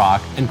under a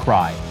rock and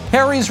cry.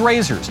 Harry's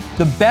Razors,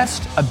 the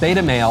best a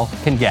beta male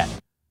can get.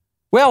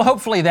 Well,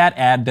 hopefully that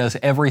ad does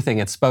everything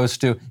it's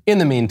supposed to. In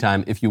the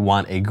meantime, if you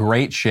want a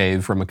great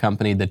shave from a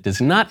company that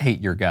does not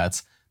hate your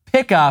guts,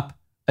 pick up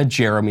a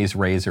Jeremy's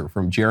Razor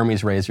from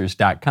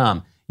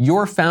jeremy'srazors.com.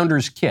 Your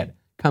founder's kit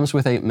comes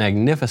with a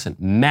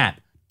magnificent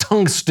matte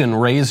tungsten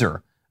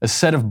razor, a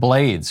set of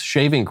blades,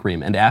 shaving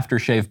cream, and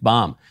aftershave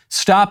balm.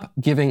 Stop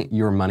giving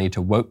your money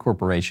to woke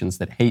corporations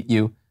that hate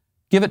you.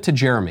 Give it to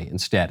Jeremy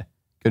instead.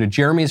 Go to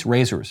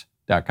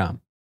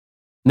jeremy'srazors.com.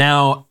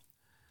 Now,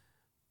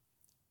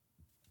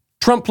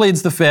 Trump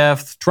pleads the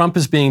fifth, Trump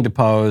is being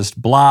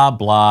deposed, blah,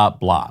 blah,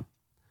 blah.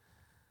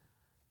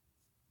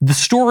 The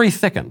story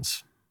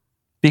thickens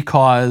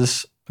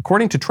because,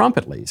 according to Trump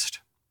at least,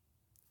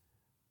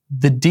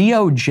 the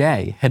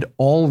DOJ had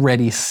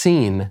already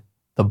seen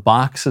the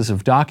boxes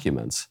of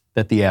documents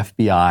that the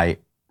FBI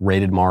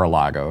raided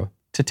Mar-a-Lago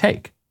to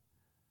take.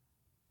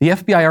 The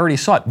FBI already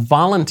saw it.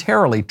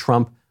 Voluntarily,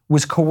 Trump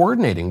was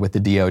coordinating with the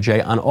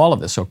DOJ on all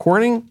of this. So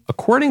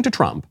according to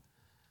Trump,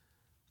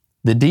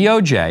 the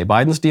DOJ,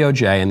 Biden's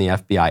DOJ and the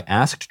FBI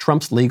asked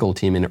Trump's legal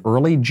team in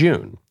early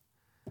June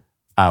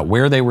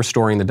where they were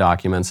storing the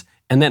documents.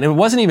 And then it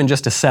wasn't even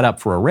just a setup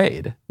for a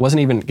raid.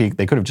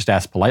 They could have just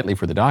asked politely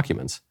for the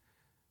documents.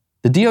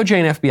 The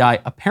DOJ and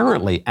FBI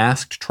apparently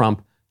asked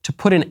Trump to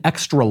put an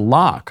extra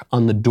lock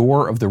on the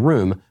door of the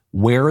room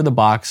where the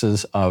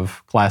boxes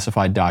of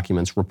classified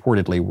documents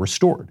reportedly were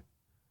stored.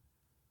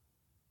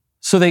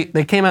 So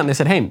they came out and they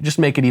said, hey, just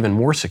make it even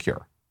more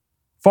secure.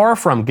 Far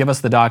from give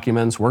us the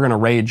documents, we're going to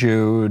raid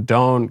you,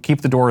 don't keep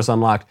the doors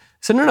unlocked. I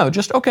said, no,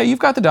 just, okay, you've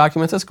got the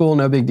documents, that's cool,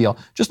 no big deal.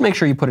 Just make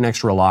sure you put an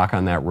extra lock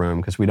on that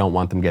room because we don't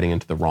want them getting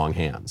into the wrong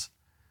hands.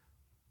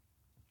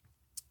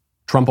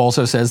 Trump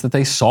also says that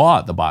they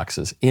saw the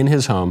boxes in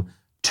his home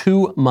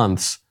 2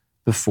 months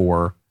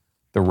before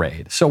the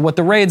raid. So what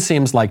the raid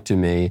seems like to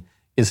me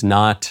is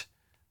not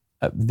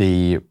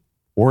the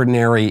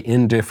ordinary,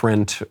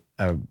 indifferent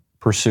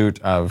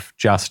pursuit of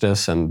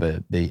justice and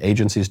the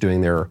agencies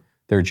doing their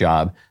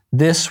job.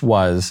 This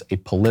was a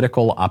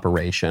political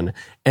operation.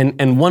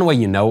 And one way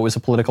you know it was a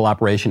political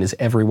operation is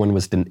everyone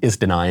is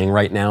denying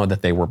right now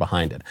that they were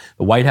behind it.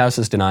 The White House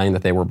is denying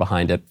that they were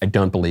behind it. I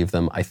don't believe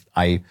them.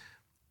 I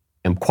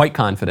am quite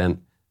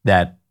confident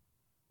that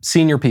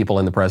senior people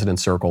in the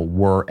president's circle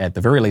were at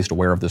the very least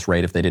aware of this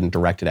raid if they didn't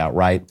direct it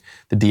outright.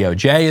 The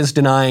DOJ is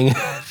denying.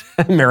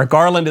 Merrick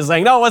Garland is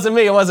saying, no,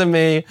 it wasn't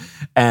me.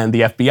 And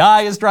the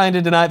FBI is trying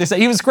to deny it. They say,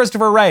 he was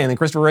Christopher Wray. And then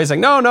Christopher Wray is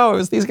saying, no, it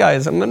was these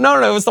guys. No,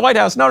 it was the White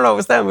House. No, it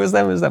was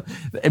them.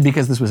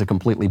 Because this was a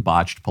completely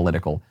botched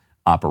political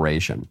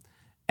operation.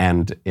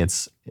 And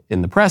it's,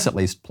 in the press at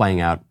least,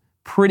 playing out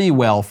pretty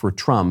well for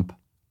Trump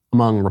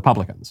among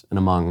Republicans and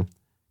among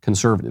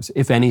conservatives.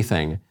 If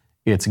anything,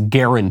 it's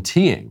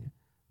guaranteeing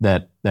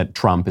that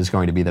Trump is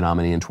going to be the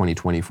nominee in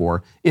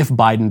 2024 if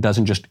Biden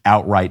doesn't just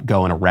outright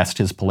go and arrest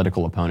his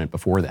political opponent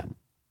before then.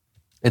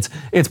 It's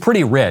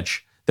pretty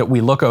rich that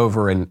we look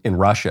over in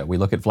Russia, we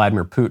look at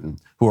Vladimir Putin,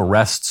 who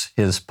arrests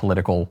his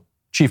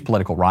chief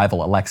political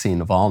rival, Alexei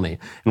Navalny,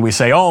 and we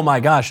say, oh my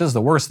gosh, this is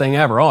the worst thing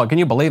ever. Oh, can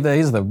you believe that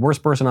he's the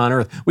worst person on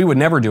earth? We would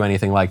never do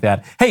anything like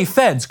that. Hey,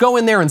 feds, go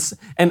in there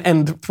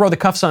and throw the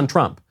cuffs on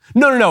Trump.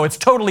 No, it's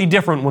totally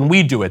different when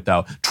we do it,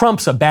 though.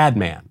 Trump's a bad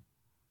man.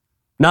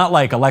 Not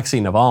like Alexei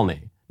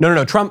Navalny.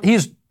 No, Trump,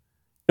 he's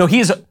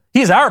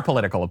our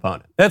political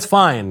opponent. That's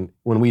fine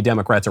when we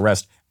Democrats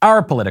arrest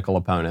our political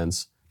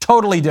opponents.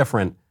 Totally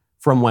different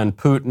from when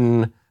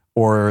Putin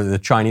or the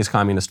Chinese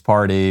Communist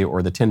Party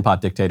or the tin pot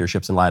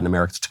dictatorships in Latin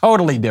America. It's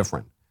totally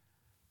different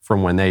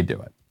from when they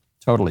do it.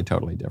 Totally,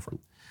 totally different.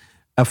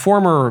 A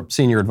former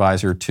senior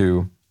advisor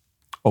to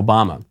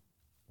Obama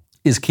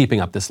is keeping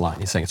up this line.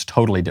 He's saying it's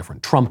totally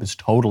different. Trump is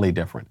totally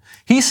different.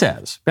 He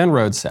says, Ben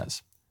Rhodes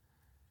says,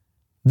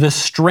 the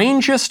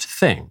strangest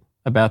thing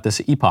about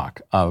this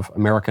epoch of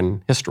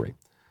American history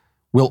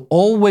will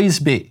always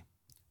be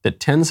that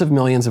tens of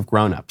millions of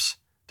grown-ups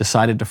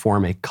decided to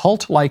form a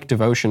cult-like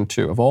devotion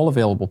to, of all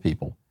available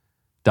people,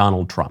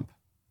 Donald Trump.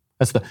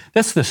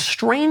 That's the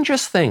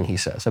strangest thing, he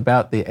says,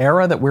 about the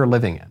era that we're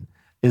living in,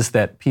 is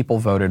that people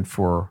voted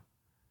for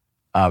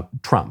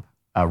Trump,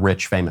 a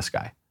rich, famous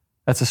guy.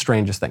 That's the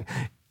strangest thing.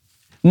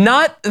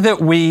 Not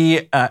that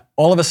we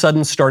all of a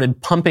sudden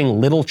started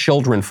pumping little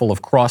children full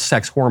of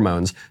cross-sex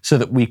hormones so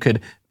that we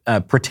could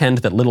pretend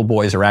that little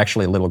boys are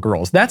actually little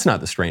girls. That's not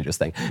the strangest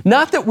thing.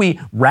 Not that we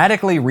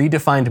radically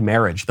redefined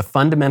marriage, the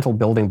fundamental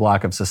building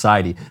block of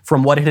society,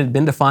 from what it had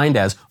been defined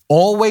as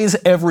always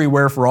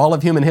everywhere for all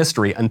of human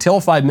history until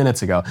 5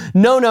 minutes ago.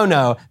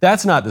 No.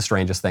 That's not the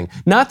strangest thing.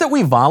 Not that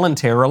we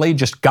voluntarily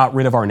just got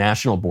rid of our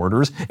national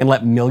borders and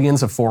let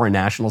millions of foreign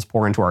nationals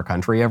pour into our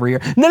country every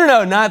year.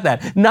 No, not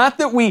that. Not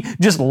that we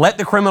just let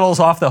the criminals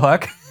off the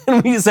hook.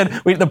 And we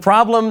said the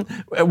problem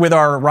with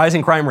our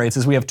rising crime rates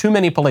is we have too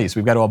many police.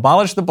 We've got to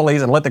abolish the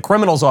police and let the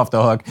criminals off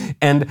the hook.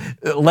 And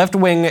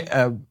left-wing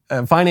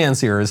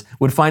financiers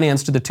would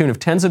finance to the tune of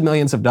tens of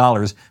millions of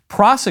dollars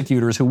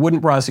prosecutors who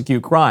wouldn't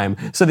prosecute crime,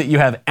 so that you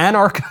have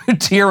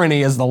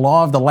anarcho-tyranny as the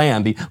law of the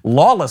land, the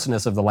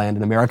lawlessness of the land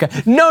in America.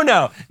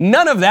 No,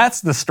 none of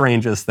that's the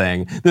strangest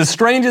thing. The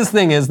strangest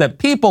thing is that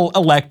people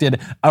elected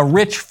a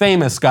rich,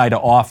 famous guy to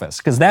office,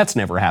 because that's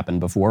never happened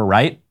before,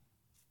 right?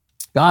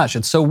 Gosh,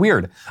 it's so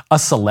weird. A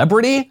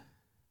celebrity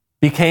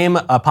became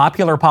a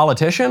popular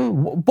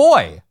politician?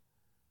 Boy.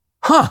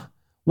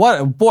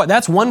 Boy,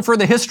 that's one for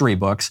the history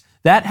books.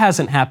 That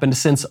hasn't happened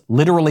since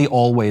literally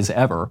always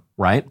ever,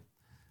 right?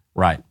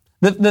 Right.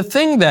 The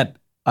thing that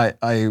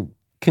I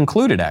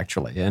concluded,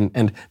 actually,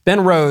 and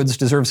Ben Rhodes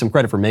deserves some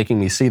credit for making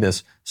me see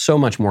this so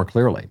much more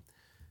clearly,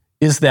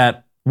 is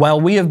that while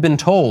we have been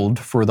told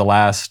for the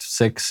last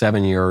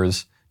 6-7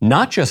 years,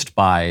 not just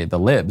by the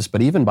libs,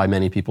 but even by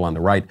many people on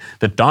the right,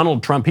 that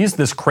Donald Trump, he's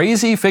this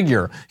crazy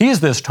figure. He's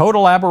this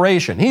total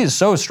aberration. He's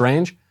so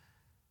strange.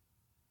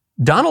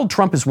 Donald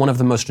Trump is one of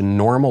the most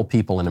normal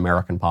people in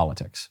American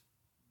politics.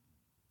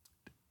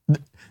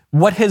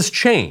 What has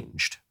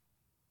changed?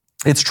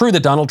 It's true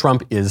that Donald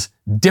Trump is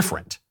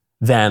different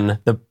than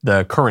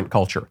the current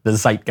culture, the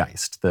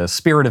zeitgeist, the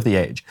spirit of the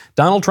age.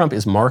 Donald Trump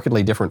is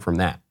markedly different from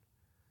that.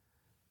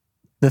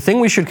 The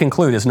thing we should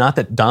conclude is not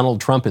that Donald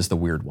Trump is the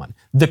weird one.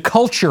 The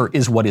culture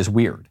is what is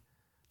weird.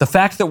 The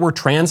fact that we're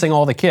transing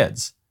all the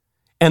kids,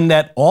 and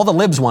that all the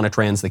libs want to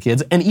trans the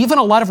kids, and even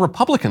a lot of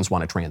Republicans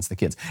want to trans the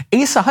kids.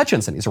 Asa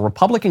Hutchinson, he's a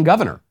Republican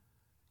governor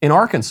in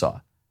Arkansas.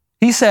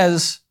 He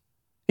says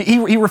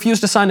he refused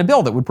to sign a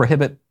bill that would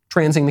prohibit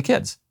transing the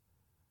kids.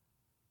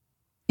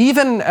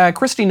 Even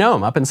Kristi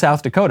Noem up in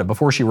South Dakota,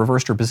 before she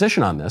reversed her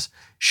position on this,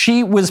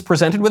 she was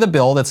presented with a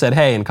bill that said,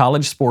 hey, in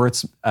college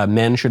sports,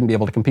 men shouldn't be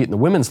able to compete in the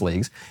women's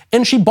leagues.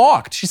 And she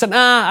balked. She said,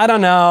 I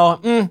don't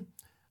know.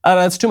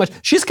 That's too much.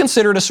 She's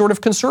considered a sort of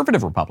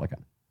conservative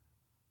Republican.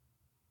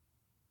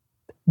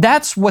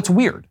 That's what's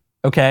weird,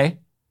 okay?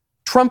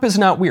 Trump is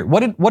not weird.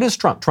 What is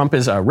Trump? Trump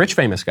is a rich,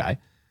 famous guy.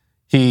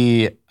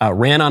 He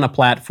ran on a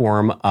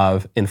platform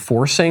of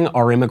enforcing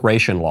our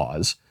immigration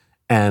laws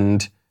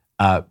and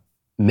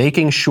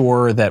making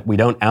sure that we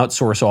don't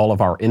outsource all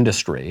of our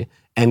industry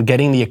and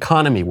getting the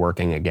economy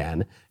working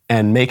again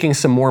and making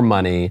some more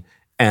money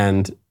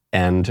and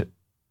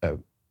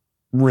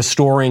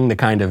restoring the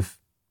kind of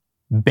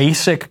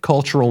basic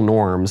cultural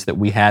norms that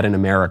we had in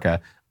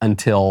America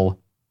until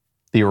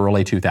the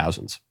early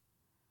 2000s.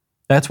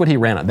 That's what he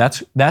ran on.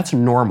 That's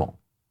normal,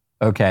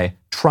 okay?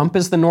 Trump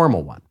is the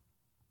normal one.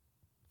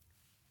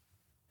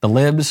 The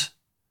libs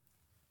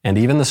and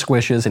even the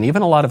squishes and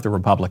even a lot of the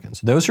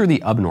Republicans, those are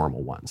the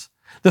abnormal ones.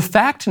 The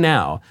fact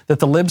now that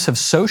the libs have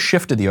so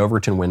shifted the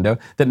Overton window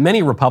that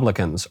many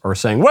Republicans are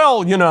saying,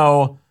 well,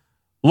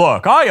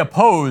 look, I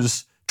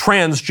oppose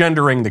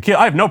transgendering the kids.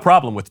 I have no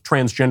problem with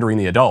transgendering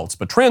the adults,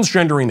 but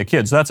transgendering the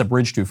kids, that's a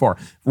bridge too far.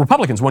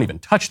 Republicans won't even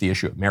touch the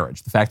issue of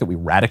marriage. The fact that we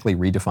radically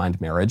redefined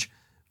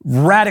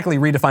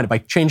it by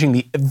changing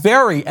the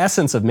very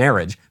essence of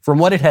marriage from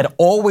what it had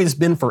always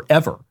been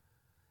forever.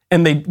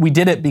 And we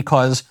did it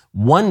because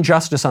one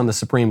justice on the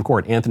Supreme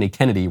Court, Anthony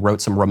Kennedy, wrote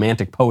some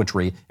romantic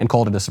poetry and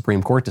called it a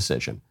Supreme Court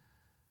decision.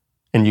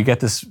 and you get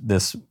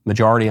this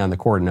majority on the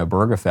court in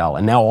Obergefell,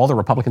 and now all the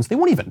Republicans, they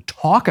won't even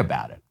talk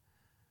about it.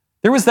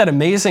 There was that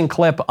amazing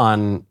clip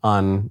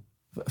on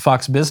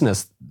Fox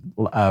Business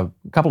a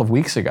couple of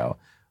weeks ago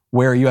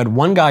where you had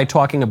one guy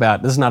talking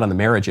about, this is not on the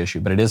marriage issue,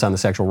 but it is on the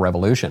sexual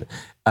revolution.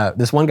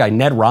 This one guy,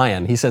 Ned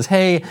Ryan, he says,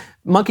 hey,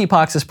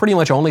 monkeypox is pretty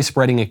much only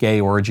spreading at gay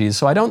orgies,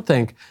 so I don't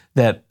think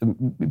that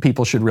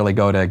people should really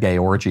go to gay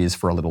orgies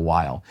for a little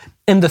while.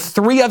 And the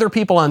three other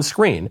people on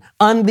screen,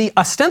 on the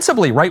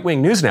ostensibly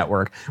right-wing news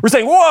network, were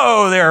saying,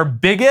 whoa, they're a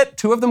bigot.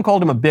 Two of them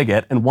called him a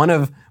bigot, and one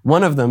of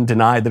them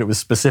denied that it was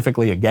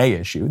specifically a gay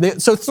issue.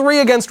 So 3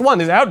 against 1.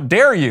 They said, how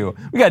dare you?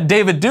 We got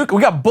David Duke,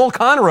 we got Bull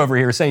Connor over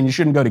here saying you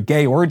shouldn't go to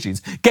gay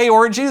orgies. Gay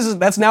orgies,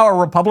 that's now a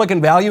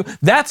Republican value?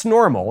 That's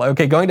normal.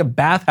 Okay, going to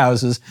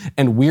bathhouses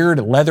and weird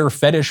leather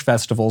fetish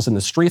festivals in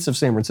the streets of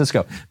San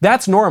Francisco,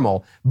 that's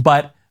normal,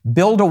 but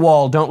build a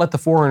wall, don't let the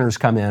foreigners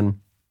come in,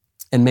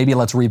 and maybe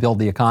let's rebuild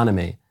the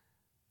economy.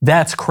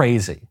 That's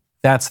crazy.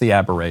 That's the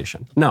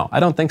aberration. No, I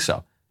don't think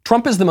so.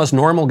 Trump is the most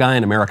normal guy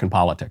in American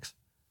politics.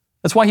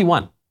 That's why he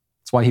won.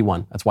 That's why he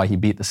won. That's why he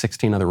beat the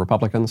 16 other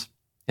Republicans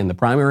in the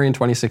primary in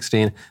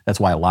 2016.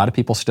 That's why a lot of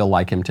people still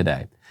like him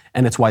today.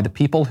 And it's why the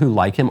people who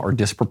like him are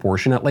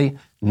disproportionately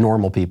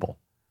normal people.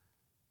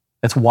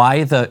 That's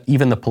why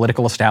even the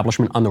political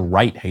establishment on the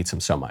right hates him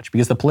so much,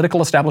 because the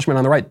political establishment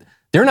on the right,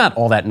 they're not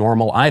all that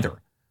normal either.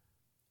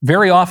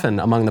 Very often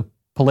among the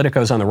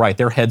politicos on the right,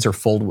 their heads are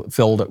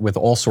filled with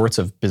all sorts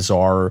of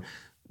bizarre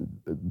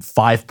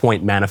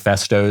 5-point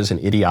manifestos and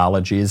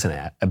ideologies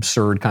and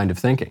absurd kind of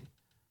thinking.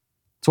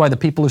 That's why the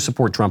people who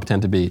support Trump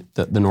tend to be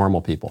the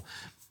normal people.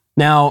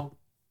 Now,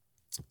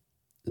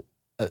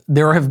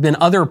 there have been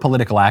other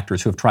political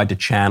actors who have tried to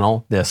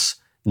channel this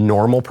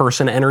normal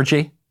person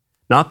energy,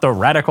 not the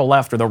radical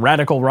left or the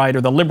radical right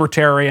or the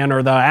libertarian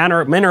or the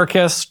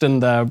minarchist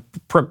and the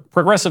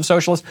progressive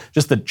socialist,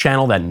 just to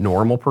channel that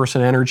normal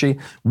person energy.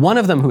 One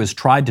of them who has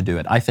tried to do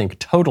it, I think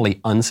totally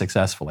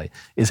unsuccessfully,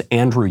 is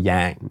Andrew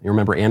Yang. You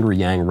remember Andrew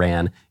Yang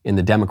ran in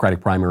the Democratic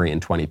primary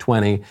in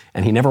 2020,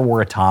 and he never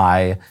wore a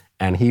tie.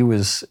 And he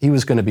was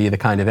going to be the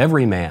kind of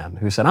everyman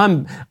who said,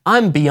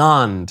 I'm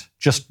beyond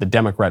just the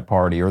Democrat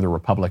Party or the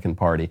Republican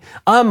Party.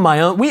 I'm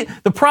my own.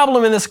 The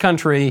problem in this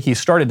country, he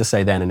started to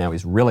say then, and now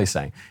he's really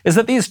saying, is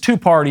that these two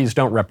parties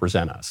don't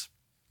represent us.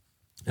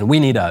 And we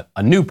need a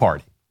new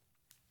party.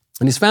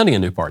 And he's founding a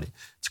new party.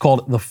 It's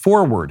called the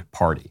Forward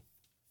Party.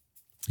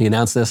 He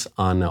announced this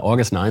on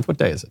August 9th. What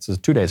day is it? This is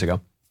 2 days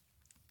ago.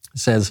 It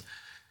says,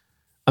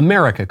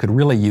 America could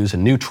really use a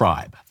new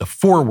tribe, the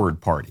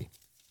Forward Party.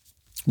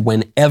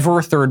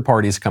 Whenever third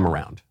parties come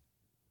around,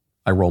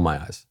 I roll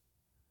my eyes.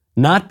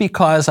 Not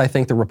because I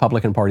think the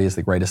Republican Party is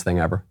the greatest thing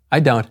ever. I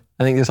don't.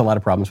 I think there's a lot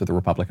of problems with the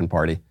Republican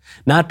Party.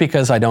 Not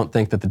because I don't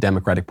think that the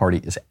Democratic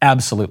Party is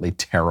absolutely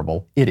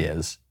terrible. It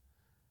is.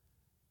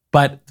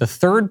 But the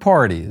third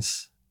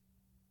parties,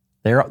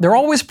 they're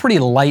always pretty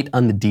light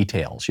on the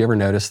details. You ever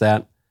notice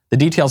that? The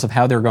details of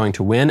how they're going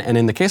to win, and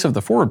in the case of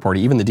the Forward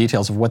Party, even the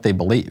details of what they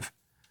believe.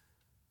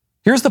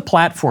 Here's the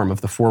platform of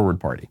the Forward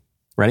Party.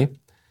 Ready?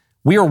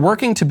 We are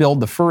working to build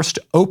the first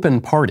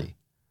open party,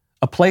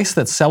 a place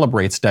that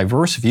celebrates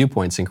diverse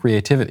viewpoints and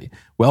creativity,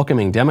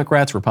 welcoming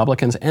Democrats,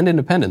 Republicans, and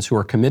independents who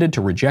are committed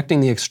to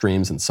rejecting the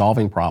extremes and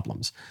solving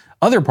problems.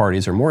 Other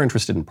parties are more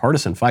interested in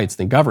partisan fights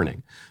than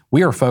governing.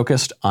 We are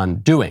focused on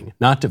doing,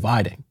 not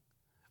dividing.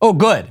 Oh,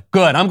 good.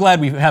 I'm glad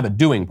we have a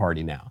doing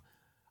party now.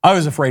 I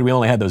was afraid we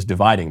only had those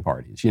dividing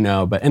parties,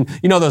 and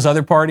those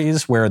other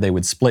parties where they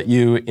would split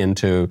you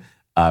into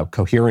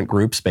coherent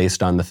groups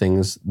based on the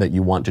things that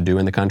you want to do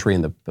in the country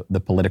and the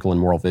political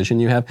and moral vision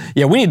you have.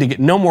 Yeah, we need to get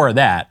no more of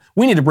that.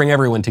 We need to bring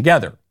everyone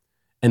together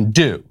and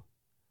do.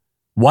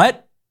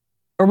 What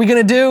are we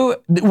going to do?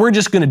 We're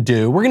just going to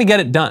do. We're going to get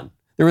it done.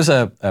 There was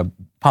a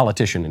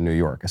politician in New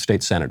York, a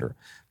state senator,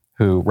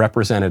 who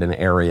represented an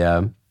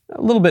area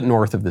a little bit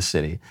north of the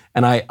city.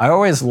 And I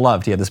always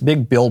loved, he had this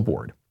big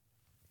billboard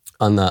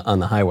on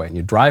the highway. And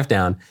you drive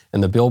down,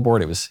 and the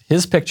billboard, it was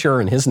his picture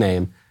and his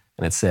name,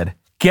 and it said,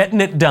 "Getting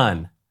it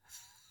done."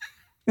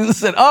 He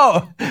said,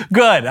 "Oh,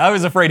 good. I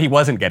was afraid he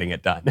wasn't getting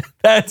it done."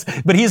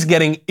 But he's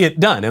getting it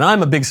done. And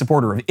I'm a big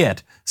supporter of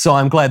it. So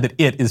I'm glad that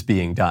it is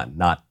being done,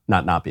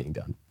 not being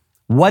done.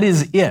 What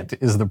is it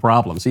is the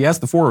problem. So you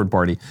asked the Forward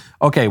Party,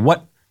 okay,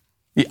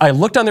 I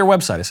looked on their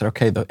website. I said,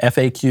 okay, the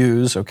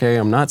FAQs, okay,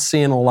 I'm not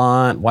seeing a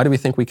lot. Why do we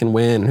think we can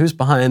win? Who's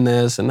behind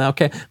this? And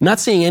okay, I'm not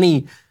seeing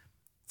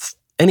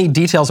any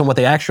details on what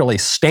they actually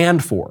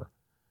stand for.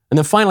 And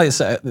then finally,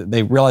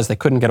 they realized they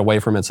couldn't get away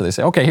from it, so they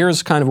say, okay,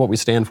 here's kind of what we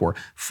stand for.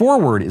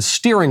 Forward is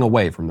steering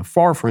away from the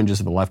far fringes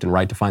of the left and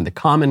right to find the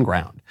common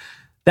ground.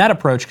 That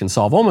approach can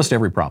solve almost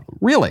every problem.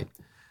 Really,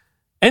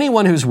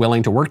 anyone who's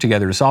willing to work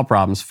together to solve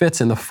problems fits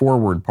in the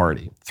Forward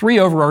Party. 3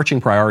 overarching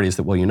priorities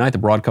that will unite the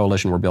broad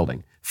coalition we're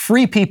building.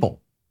 Free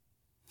people.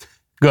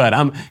 Good,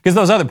 because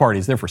those other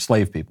parties, they're for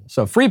slave people.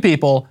 So free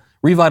people,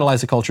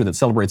 revitalize a culture that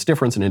celebrates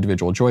difference and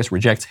individual choice,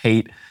 rejects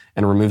hate,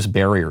 and removes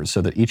barriers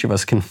so that each of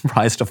us can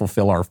rise to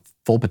fulfill our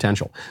full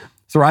potential.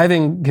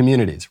 thriving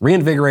communities,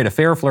 reinvigorate a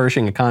fair,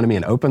 flourishing economy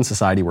and open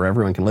society where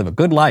everyone can live a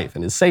good life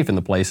and is safe in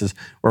the places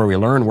where we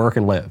learn, work,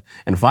 and live,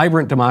 and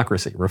vibrant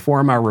democracy,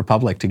 reform our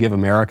republic to give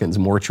Americans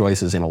more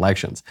choices in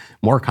elections,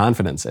 more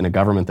confidence in a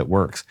government that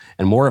works,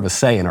 and more of a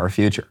say in our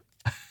future.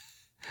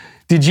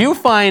 Did you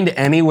find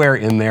anywhere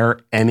in there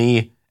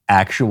any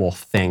actual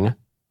thing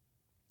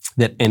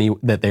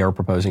that they are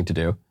proposing to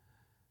do?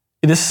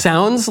 This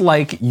sounds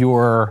like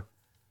your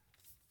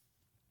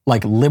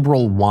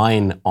liberal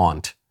wine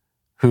aunt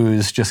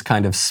who's just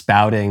kind of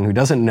spouting, who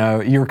doesn't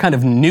know, your kind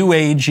of new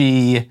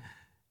agey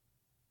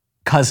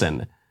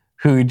cousin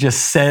who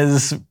just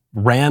says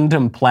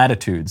random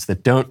platitudes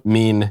that don't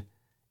mean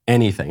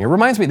anything. It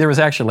reminds me, there was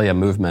actually a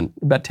movement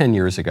about 10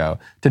 years ago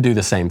to do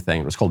the same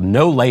thing. It was called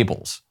No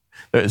Labels.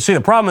 See,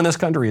 the problem in this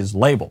country is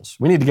labels.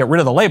 We need to get rid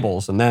of the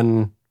labels, and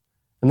then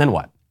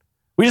what?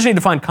 We just need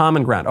to find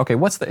common ground. Okay,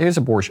 here's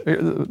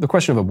abortion, the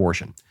question of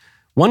abortion.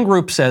 One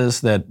group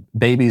says that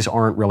babies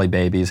aren't really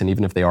babies, and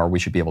even if they are, we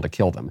should be able to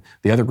kill them.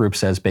 The other group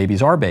says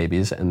babies are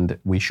babies, and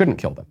we shouldn't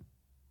kill them.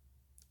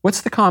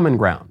 What's the common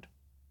ground?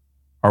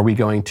 Are we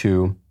going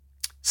to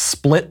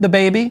split the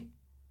baby?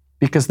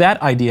 Because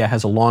that idea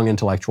has a long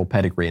intellectual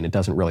pedigree, and it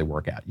doesn't really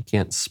work out. You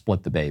can't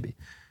split the baby.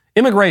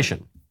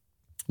 Immigration.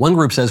 One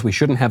group says we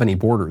shouldn't have any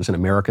borders, and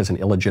America is an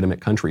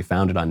illegitimate country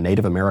founded on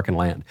Native American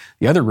land.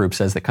 The other group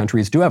says that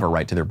countries do have a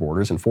right to their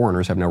borders, and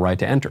foreigners have no right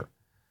to enter.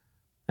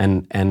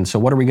 And so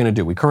what are we going to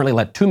do? We currently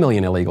let 2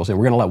 million illegals in.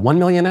 We're going to let 1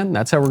 million in?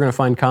 That's how we're going to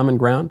find common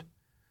ground?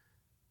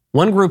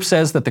 One group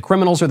says that the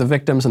criminals are the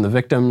victims and the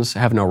victims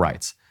have no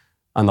rights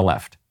on the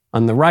left.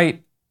 On the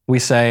right, we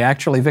say,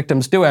 actually,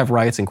 victims do have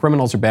rights and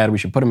criminals are bad. We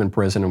should put them in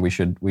prison and we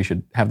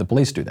should have the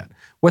police do that.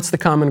 What's the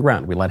common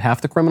ground? We let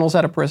half the criminals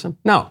out of prison?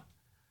 No.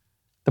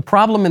 The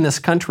problem in this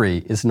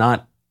country is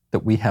not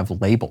that we have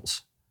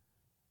labels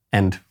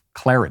and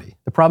clarity.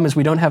 The problem is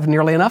we don't have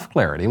nearly enough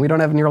clarity and we don't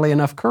have nearly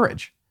enough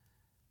courage.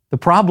 The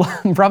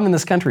problem in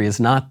this country is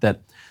not that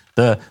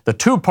the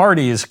two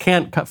parties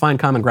can't find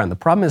common ground. The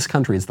problem in this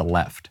country is the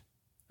left,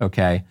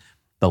 okay?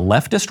 The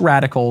leftist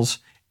radicals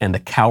and the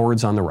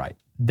cowards on the right.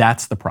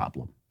 That's the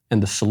problem.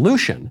 And the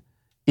solution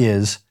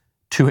is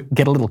to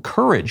get a little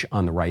courage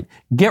on the right,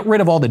 get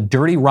rid of all the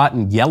dirty,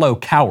 rotten, yellow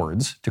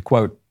cowards, to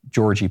quote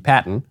Georgie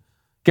Patton,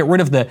 get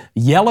rid of the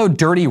yellow,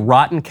 dirty,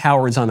 rotten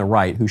cowards on the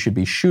right who should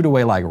be shooed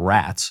away like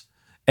rats,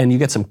 and you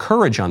get some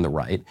courage on the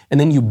right, and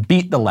then you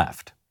beat the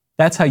left.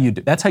 That's how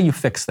you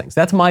fix things.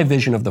 That's my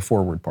vision of the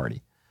Forward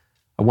Party.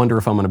 I wonder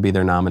if I'm going to be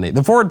their nominee.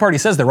 The Forward Party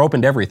says they're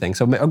open to everything,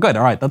 so good.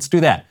 All right, let's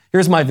do that.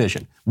 Here's my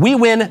vision. We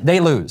win,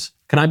 they lose.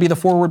 Can I be the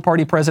Forward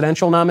Party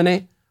presidential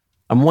nominee?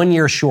 I'm 1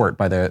 year short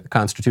by the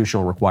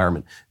constitutional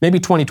requirement.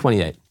 Maybe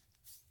 2028.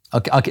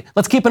 Okay.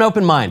 Let's keep an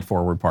open mind,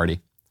 Forward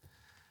Party.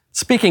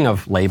 Speaking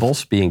of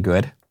labels being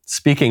good,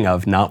 speaking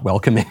of not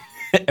welcoming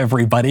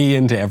everybody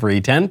into every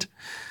tent,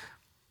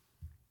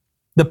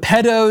 the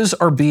pedos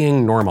are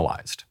being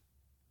normalized.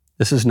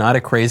 This is not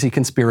a crazy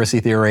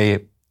conspiracy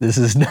theory.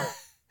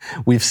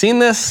 We've seen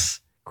this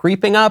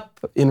creeping up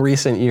in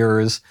recent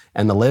years,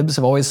 and the libs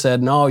have always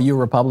said, no, you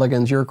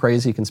Republicans, you're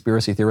crazy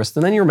conspiracy theorists.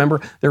 And then you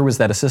remember there was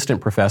that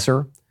assistant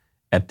professor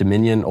at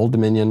Old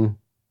Dominion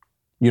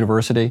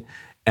University,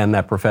 and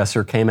that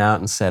professor came out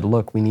and said,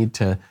 look, we need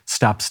to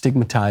stop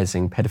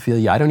stigmatizing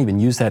pedophilia. I don't even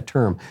use that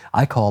term.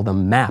 I call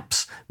them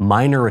MAPs,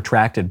 minor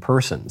attracted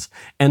persons.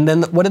 And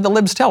then what did the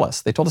libs tell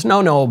us? They told us,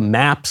 no,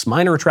 MAPs,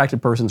 minor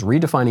attracted persons,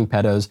 redefining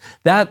pedos.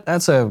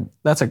 That's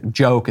a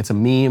joke. It's a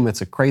meme.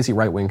 It's a crazy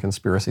right-wing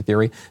conspiracy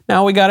theory.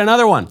 Now we got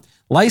another one.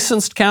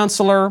 Licensed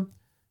counselor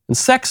and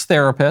sex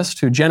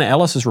therapist, who Jenna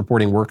Ellis is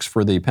reporting works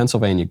for the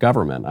Pennsylvania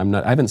government.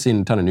 I haven't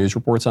seen a ton of news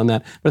reports on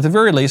that, but at the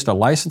very least, a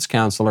licensed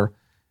counselor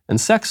and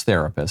sex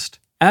therapist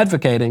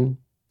advocating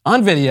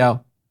on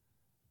video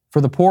for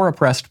the poor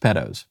oppressed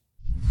pedos.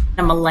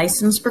 I'm a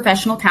licensed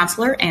professional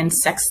counselor and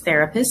sex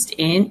therapist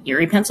in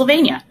Erie,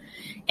 Pennsylvania.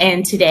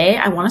 And today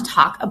I want to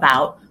talk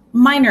about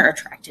minor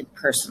attracted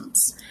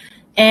persons.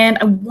 And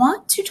I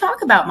want to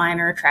talk about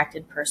minor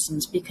attracted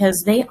persons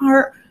because they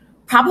are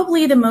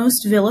probably the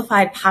most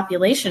vilified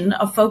population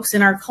of folks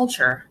in our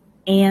culture.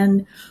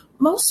 And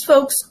most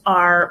folks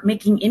are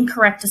making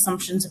incorrect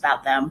assumptions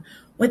about them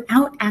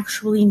without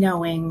actually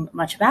knowing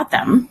much about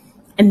them.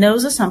 And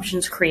those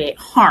assumptions create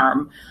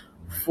harm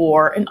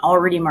for an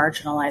already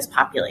marginalized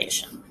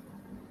population.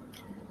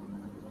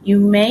 You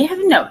may have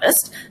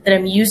noticed that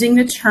I'm using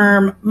the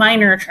term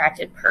minor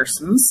attracted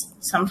persons,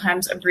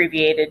 sometimes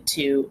abbreviated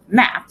to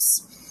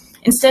MAPS,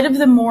 instead of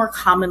the more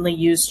commonly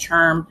used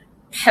term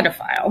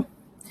pedophile.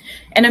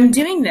 And I'm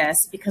doing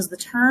this because the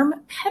term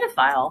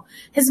pedophile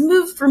has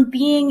moved from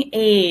being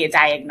a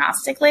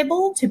diagnostic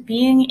label to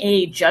being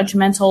a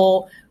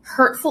judgmental,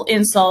 hurtful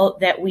insult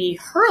that we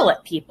hurl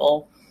at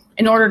people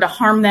in order to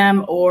harm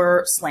them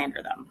or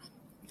slander them.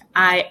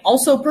 I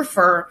also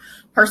prefer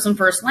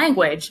person-first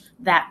language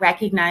that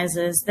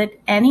recognizes that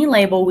any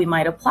label we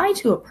might apply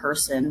to a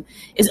person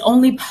is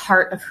only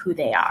part of who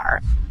they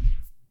are.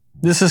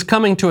 This is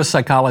coming to a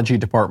psychology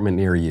department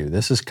near you.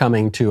 This is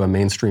coming to a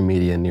mainstream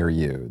media near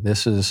you.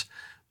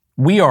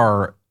 We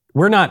are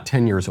we're not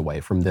 10 years away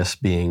from this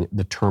being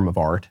the term of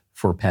art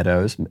for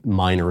pedos,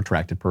 minor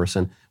attracted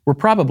person. We're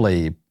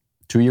probably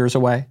 2 years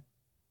away,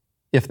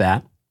 if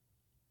that.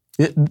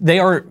 They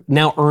are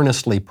now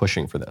earnestly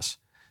pushing for this.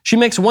 She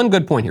makes one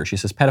good point here. She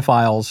says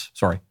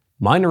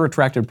minor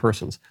attracted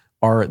persons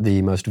are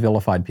the most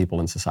vilified people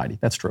in society.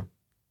 That's true.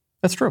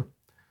 That's true.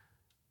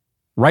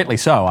 Rightly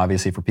so,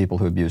 obviously, for people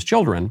who abuse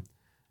children.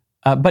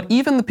 But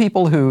even the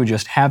people who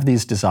just have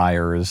these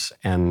desires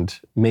and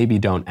maybe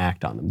don't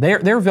act on them,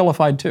 they're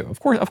vilified too. Of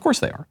course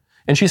they are.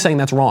 And she's saying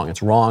that's wrong.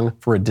 It's wrong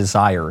for a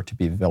desire to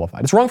be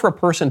vilified. It's wrong for a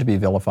person to be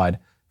vilified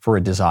for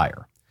a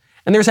desire.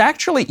 And there's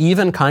actually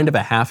even kind of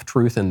a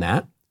half-truth in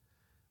that,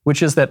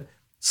 which is that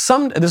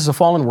this is a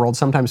fallen world.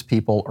 Sometimes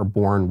people are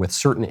born with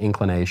certain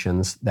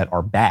inclinations that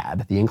are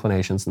bad. The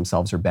inclinations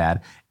themselves are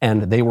bad,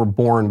 and they were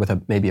born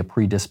with maybe a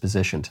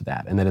predisposition to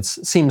that, and that it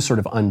seems sort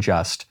of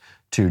unjust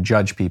to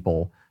judge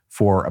people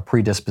for a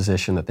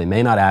predisposition that they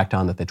may not act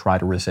on, that they try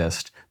to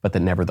resist, but that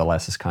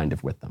nevertheless is kind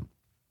of with them.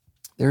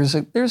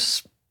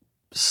 There's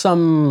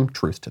some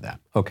truth to that.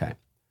 Okay.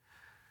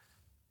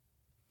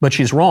 But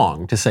she's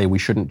wrong to say we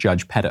shouldn't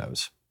judge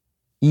pedos.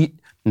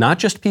 Not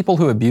just people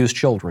who abuse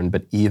children,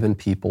 but even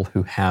people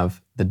who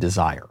have the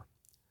desire.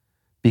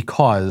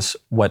 Because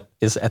what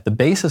is at the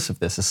basis of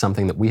this is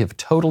something that we have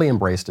totally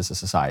embraced as a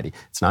society.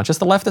 It's not just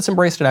the left that's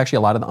embraced it, actually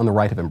a lot of on the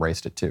right have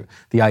embraced it too.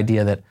 The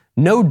idea that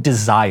no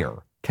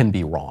desire can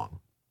be wrong.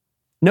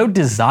 No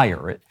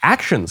desire,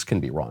 actions can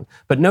be wrong,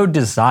 but no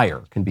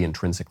desire can be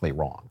intrinsically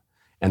wrong.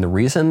 And the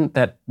reason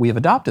that we have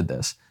adopted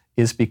this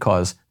is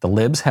because the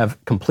libs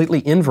have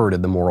completely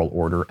inverted the moral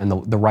order and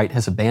the right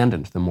has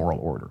abandoned the moral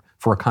order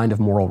for a kind of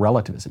moral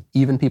relativism.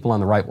 Even people on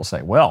the right will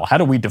say, well, how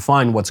do we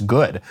define what's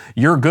good?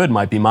 Your good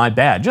might be my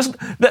bad. Just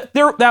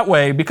that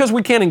way, because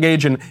we can't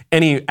engage in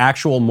any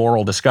actual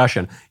moral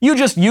discussion. You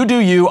do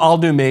you, I'll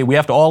do me. We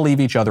have to all leave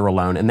each other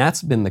alone. And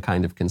that's been the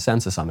kind of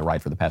consensus on the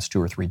right for the past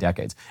 2 or 3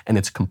 decades. And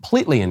it's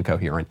completely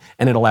incoherent.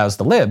 And it allows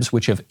the libs,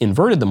 which have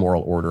inverted the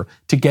moral order,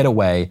 to get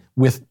away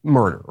with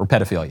murder or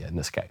pedophilia in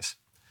this case.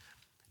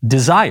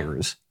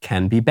 Desires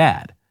can be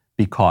bad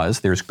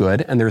because there's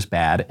good and there's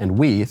bad, and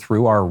we,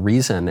 through our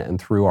reason and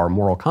through our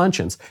moral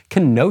conscience,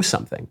 can know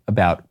something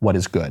about what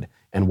is good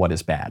and what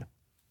is bad.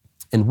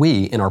 And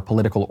we, in our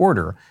political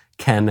order,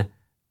 can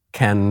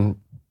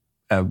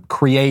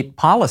create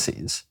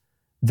policies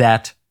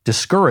that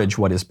discourage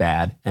what is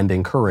bad and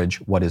encourage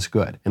what is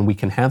good. And we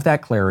can have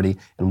that clarity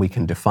and we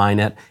can define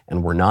it,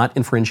 and we're not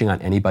infringing on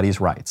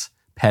anybody's rights.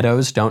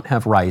 Pedos don't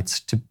have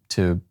rights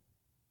to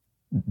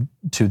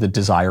the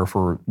desire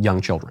for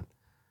young children.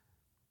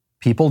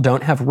 People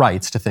don't have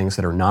rights to things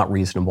that are not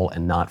reasonable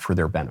and not for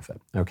their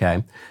benefit,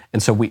 okay?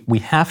 And so we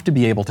have to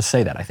be able to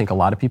say that. I think a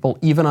lot of people,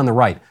 even on the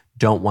right,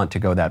 don't want to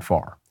go that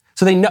far.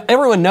 So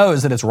everyone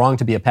knows that it's wrong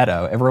to be a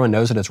pedo. Everyone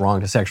knows that it's wrong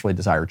to sexually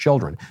desire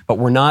children. But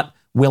we're not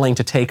willing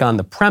to take on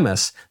the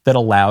premise that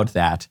allowed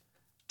that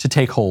to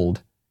take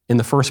hold in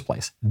the first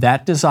place.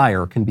 That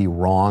desire can be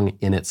wrong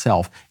in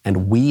itself,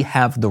 and we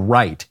have the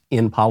right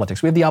in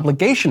politics, we have the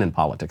obligation in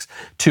politics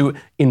to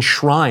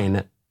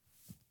enshrine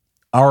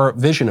our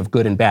vision of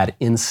good and bad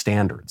in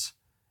standards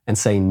and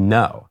say,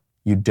 no,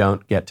 you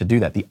don't get to do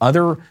that. The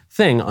other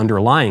thing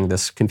underlying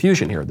this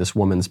confusion here, this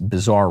woman's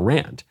bizarre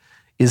rant,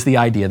 is the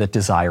idea that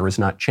desire is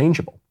not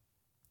changeable.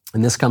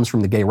 And this comes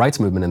from the gay rights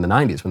movement in the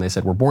 90s when they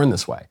said, we're born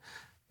this way.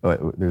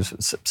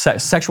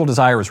 Sexual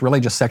desire is really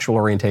just sexual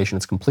orientation.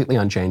 It's completely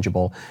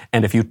unchangeable.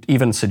 And if you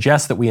even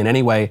suggest that we in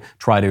any way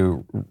try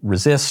to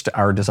resist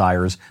our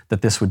desires,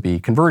 that this would be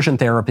conversion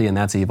therapy, and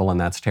that's evil and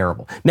that's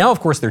terrible. Now, of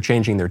course, they're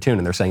changing their tune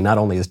and they're saying not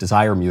only is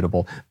desire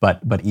mutable,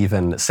 but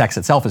even sex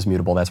itself is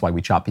mutable. That's why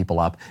we chop people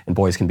up and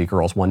boys can be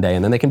girls one day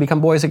and then they can become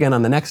boys again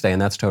on the next day,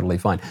 and that's totally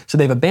fine. So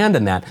they've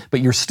abandoned that,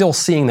 but you're still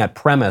seeing that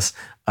premise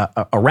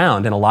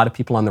around, and a lot of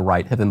people on the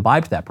right have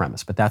imbibed that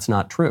premise, but that's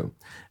not true.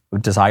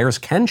 Desires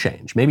can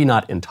change, maybe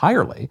not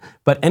entirely,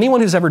 but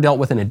anyone who's ever dealt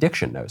with an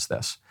addiction knows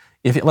this.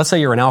 Let's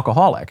say you're an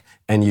alcoholic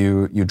and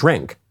you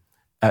drink,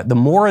 the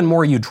more and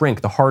more you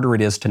drink, the harder it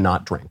is to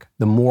not drink.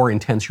 The more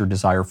intense your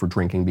desire for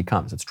drinking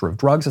becomes. It's true of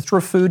drugs, it's true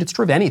of food, it's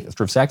true of anything. It's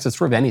true of sex, it's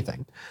true of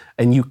anything.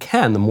 And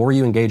the more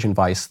you engage in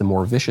vice, the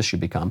more vicious you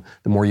become.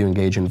 The more you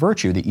engage in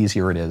virtue, the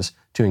easier it is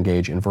to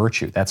engage in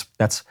virtue.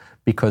 That's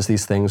because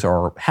these things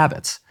are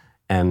habits.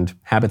 And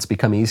habits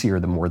become easier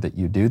the more that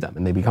you do them,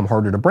 and they become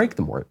harder to break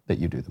the more that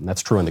you do them.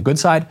 That's true on the good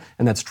side,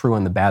 and that's true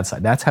on the bad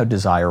side. That's how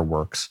desire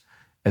works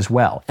as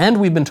well. And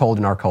we've been told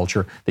in our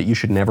culture that you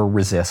should never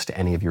resist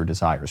any of your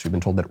desires. We've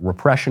been told that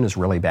repression is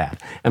really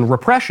bad. And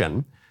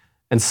repression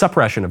and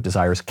suppression of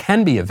desires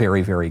can be a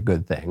very, very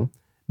good thing,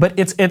 but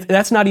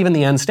that's not even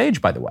the end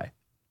stage, by the way.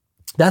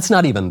 That's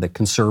not even the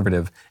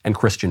conservative and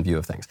Christian view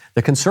of things.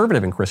 The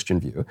conservative and Christian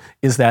view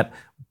is that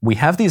we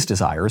have these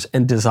desires,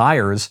 and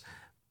desires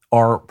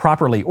are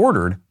properly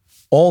ordered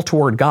all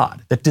toward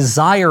God. That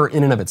desire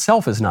in and of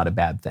itself is not a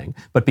bad thing,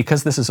 but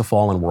because this is a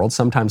fallen world,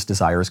 sometimes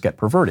desires get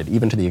perverted,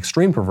 even to the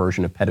extreme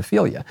perversion of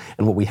pedophilia.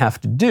 And what we have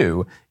to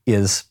do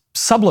is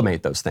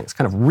sublimate those things,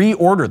 kind of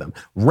reorder them,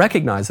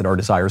 recognize that our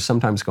desires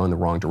sometimes go in the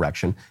wrong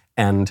direction,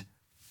 and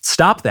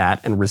stop that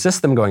and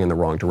resist them going in the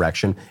wrong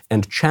direction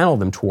and channel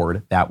them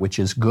toward that which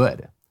is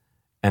good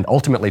and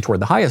ultimately toward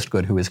the highest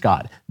good, who is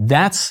God.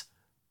 That's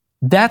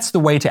the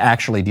way to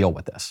actually deal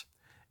with this.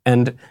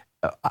 And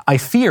I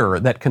fear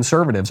that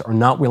conservatives are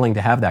not willing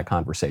to have that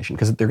conversation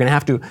because they're going to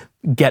have to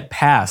get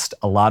past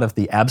a lot of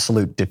the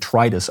absolute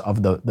detritus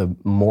of the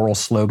moral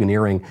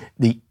sloganeering,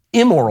 the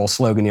immoral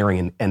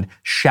sloganeering and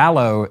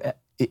shallow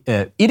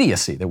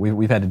idiocy that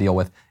we've had to deal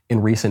with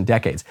in recent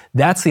decades.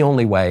 That's the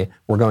only way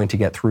we're going to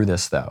get through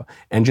this, though.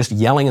 And just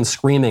yelling and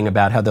screaming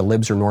about how the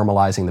libs are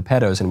normalizing the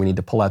pedos and we need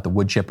to pull out the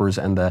wood chippers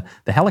and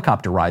the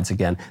helicopter rides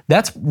again,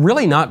 that's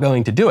really not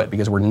going to do it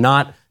because we're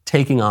not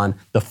taking on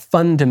the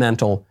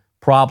fundamental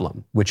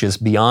problem, which is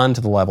beyond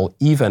the level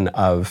even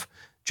of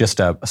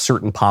just a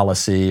certain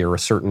policy or a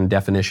certain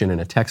definition in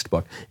a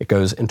textbook. It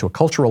goes into a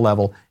cultural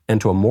level and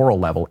to a moral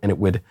level, and it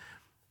would,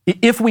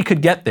 if we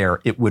could get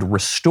there, it would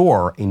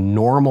restore a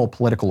normal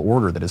political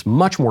order that is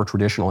much more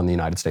traditional in the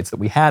United States that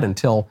we had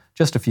until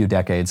just a few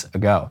decades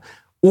ago.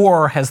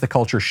 Or has the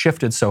culture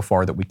shifted so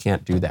far that we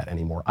can't do that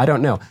anymore? I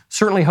don't know.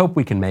 Certainly hope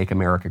we can make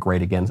America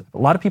great again. A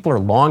lot of people are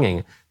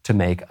longing to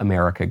make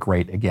America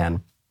great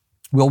again.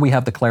 Will we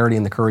have the clarity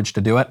and the courage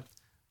to do it?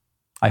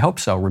 I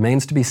hope so.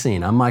 Remains to be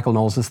seen. I'm Michael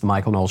Knowles. This is The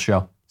Michael Knowles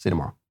Show. See you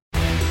tomorrow.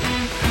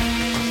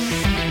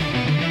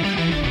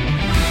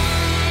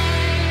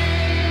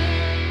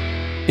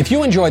 If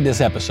you enjoyed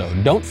this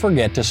episode, don't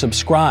forget to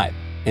subscribe.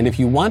 And if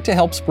you want to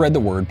help spread the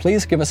word,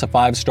 please give us a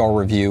 5-star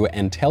review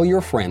and tell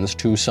your friends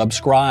to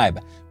subscribe.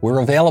 We're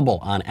available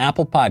on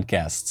Apple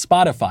Podcasts,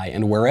 Spotify,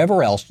 and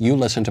wherever else you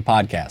listen to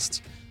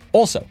podcasts.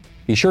 Also,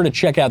 be sure to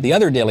check out the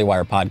other Daily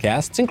Wire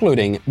podcasts,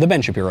 including The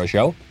Ben Shapiro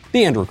Show,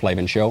 The Andrew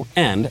Klavan Show,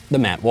 and The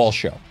Matt Walsh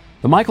Show.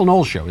 The Michael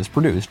Knowles Show is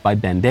produced by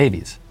Ben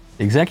Davies.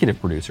 Executive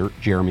producer,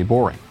 Jeremy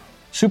Boring.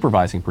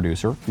 Supervising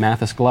producer,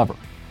 Mathis Glover.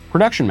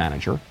 Production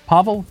manager,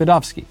 Pavel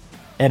Vidovsky.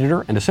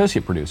 Editor and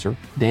associate producer,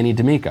 Danny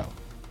D'Amico.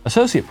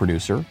 Associate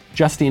producer,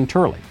 Justine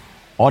Turley.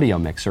 Audio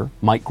mixer,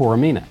 Mike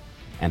Coromina.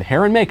 And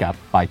hair and makeup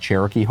by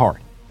Cherokee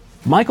Hart.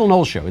 Michael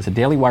Knowles Show is a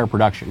Daily Wire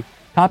production.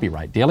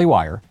 Copyright Daily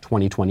Wire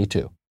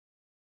 2022.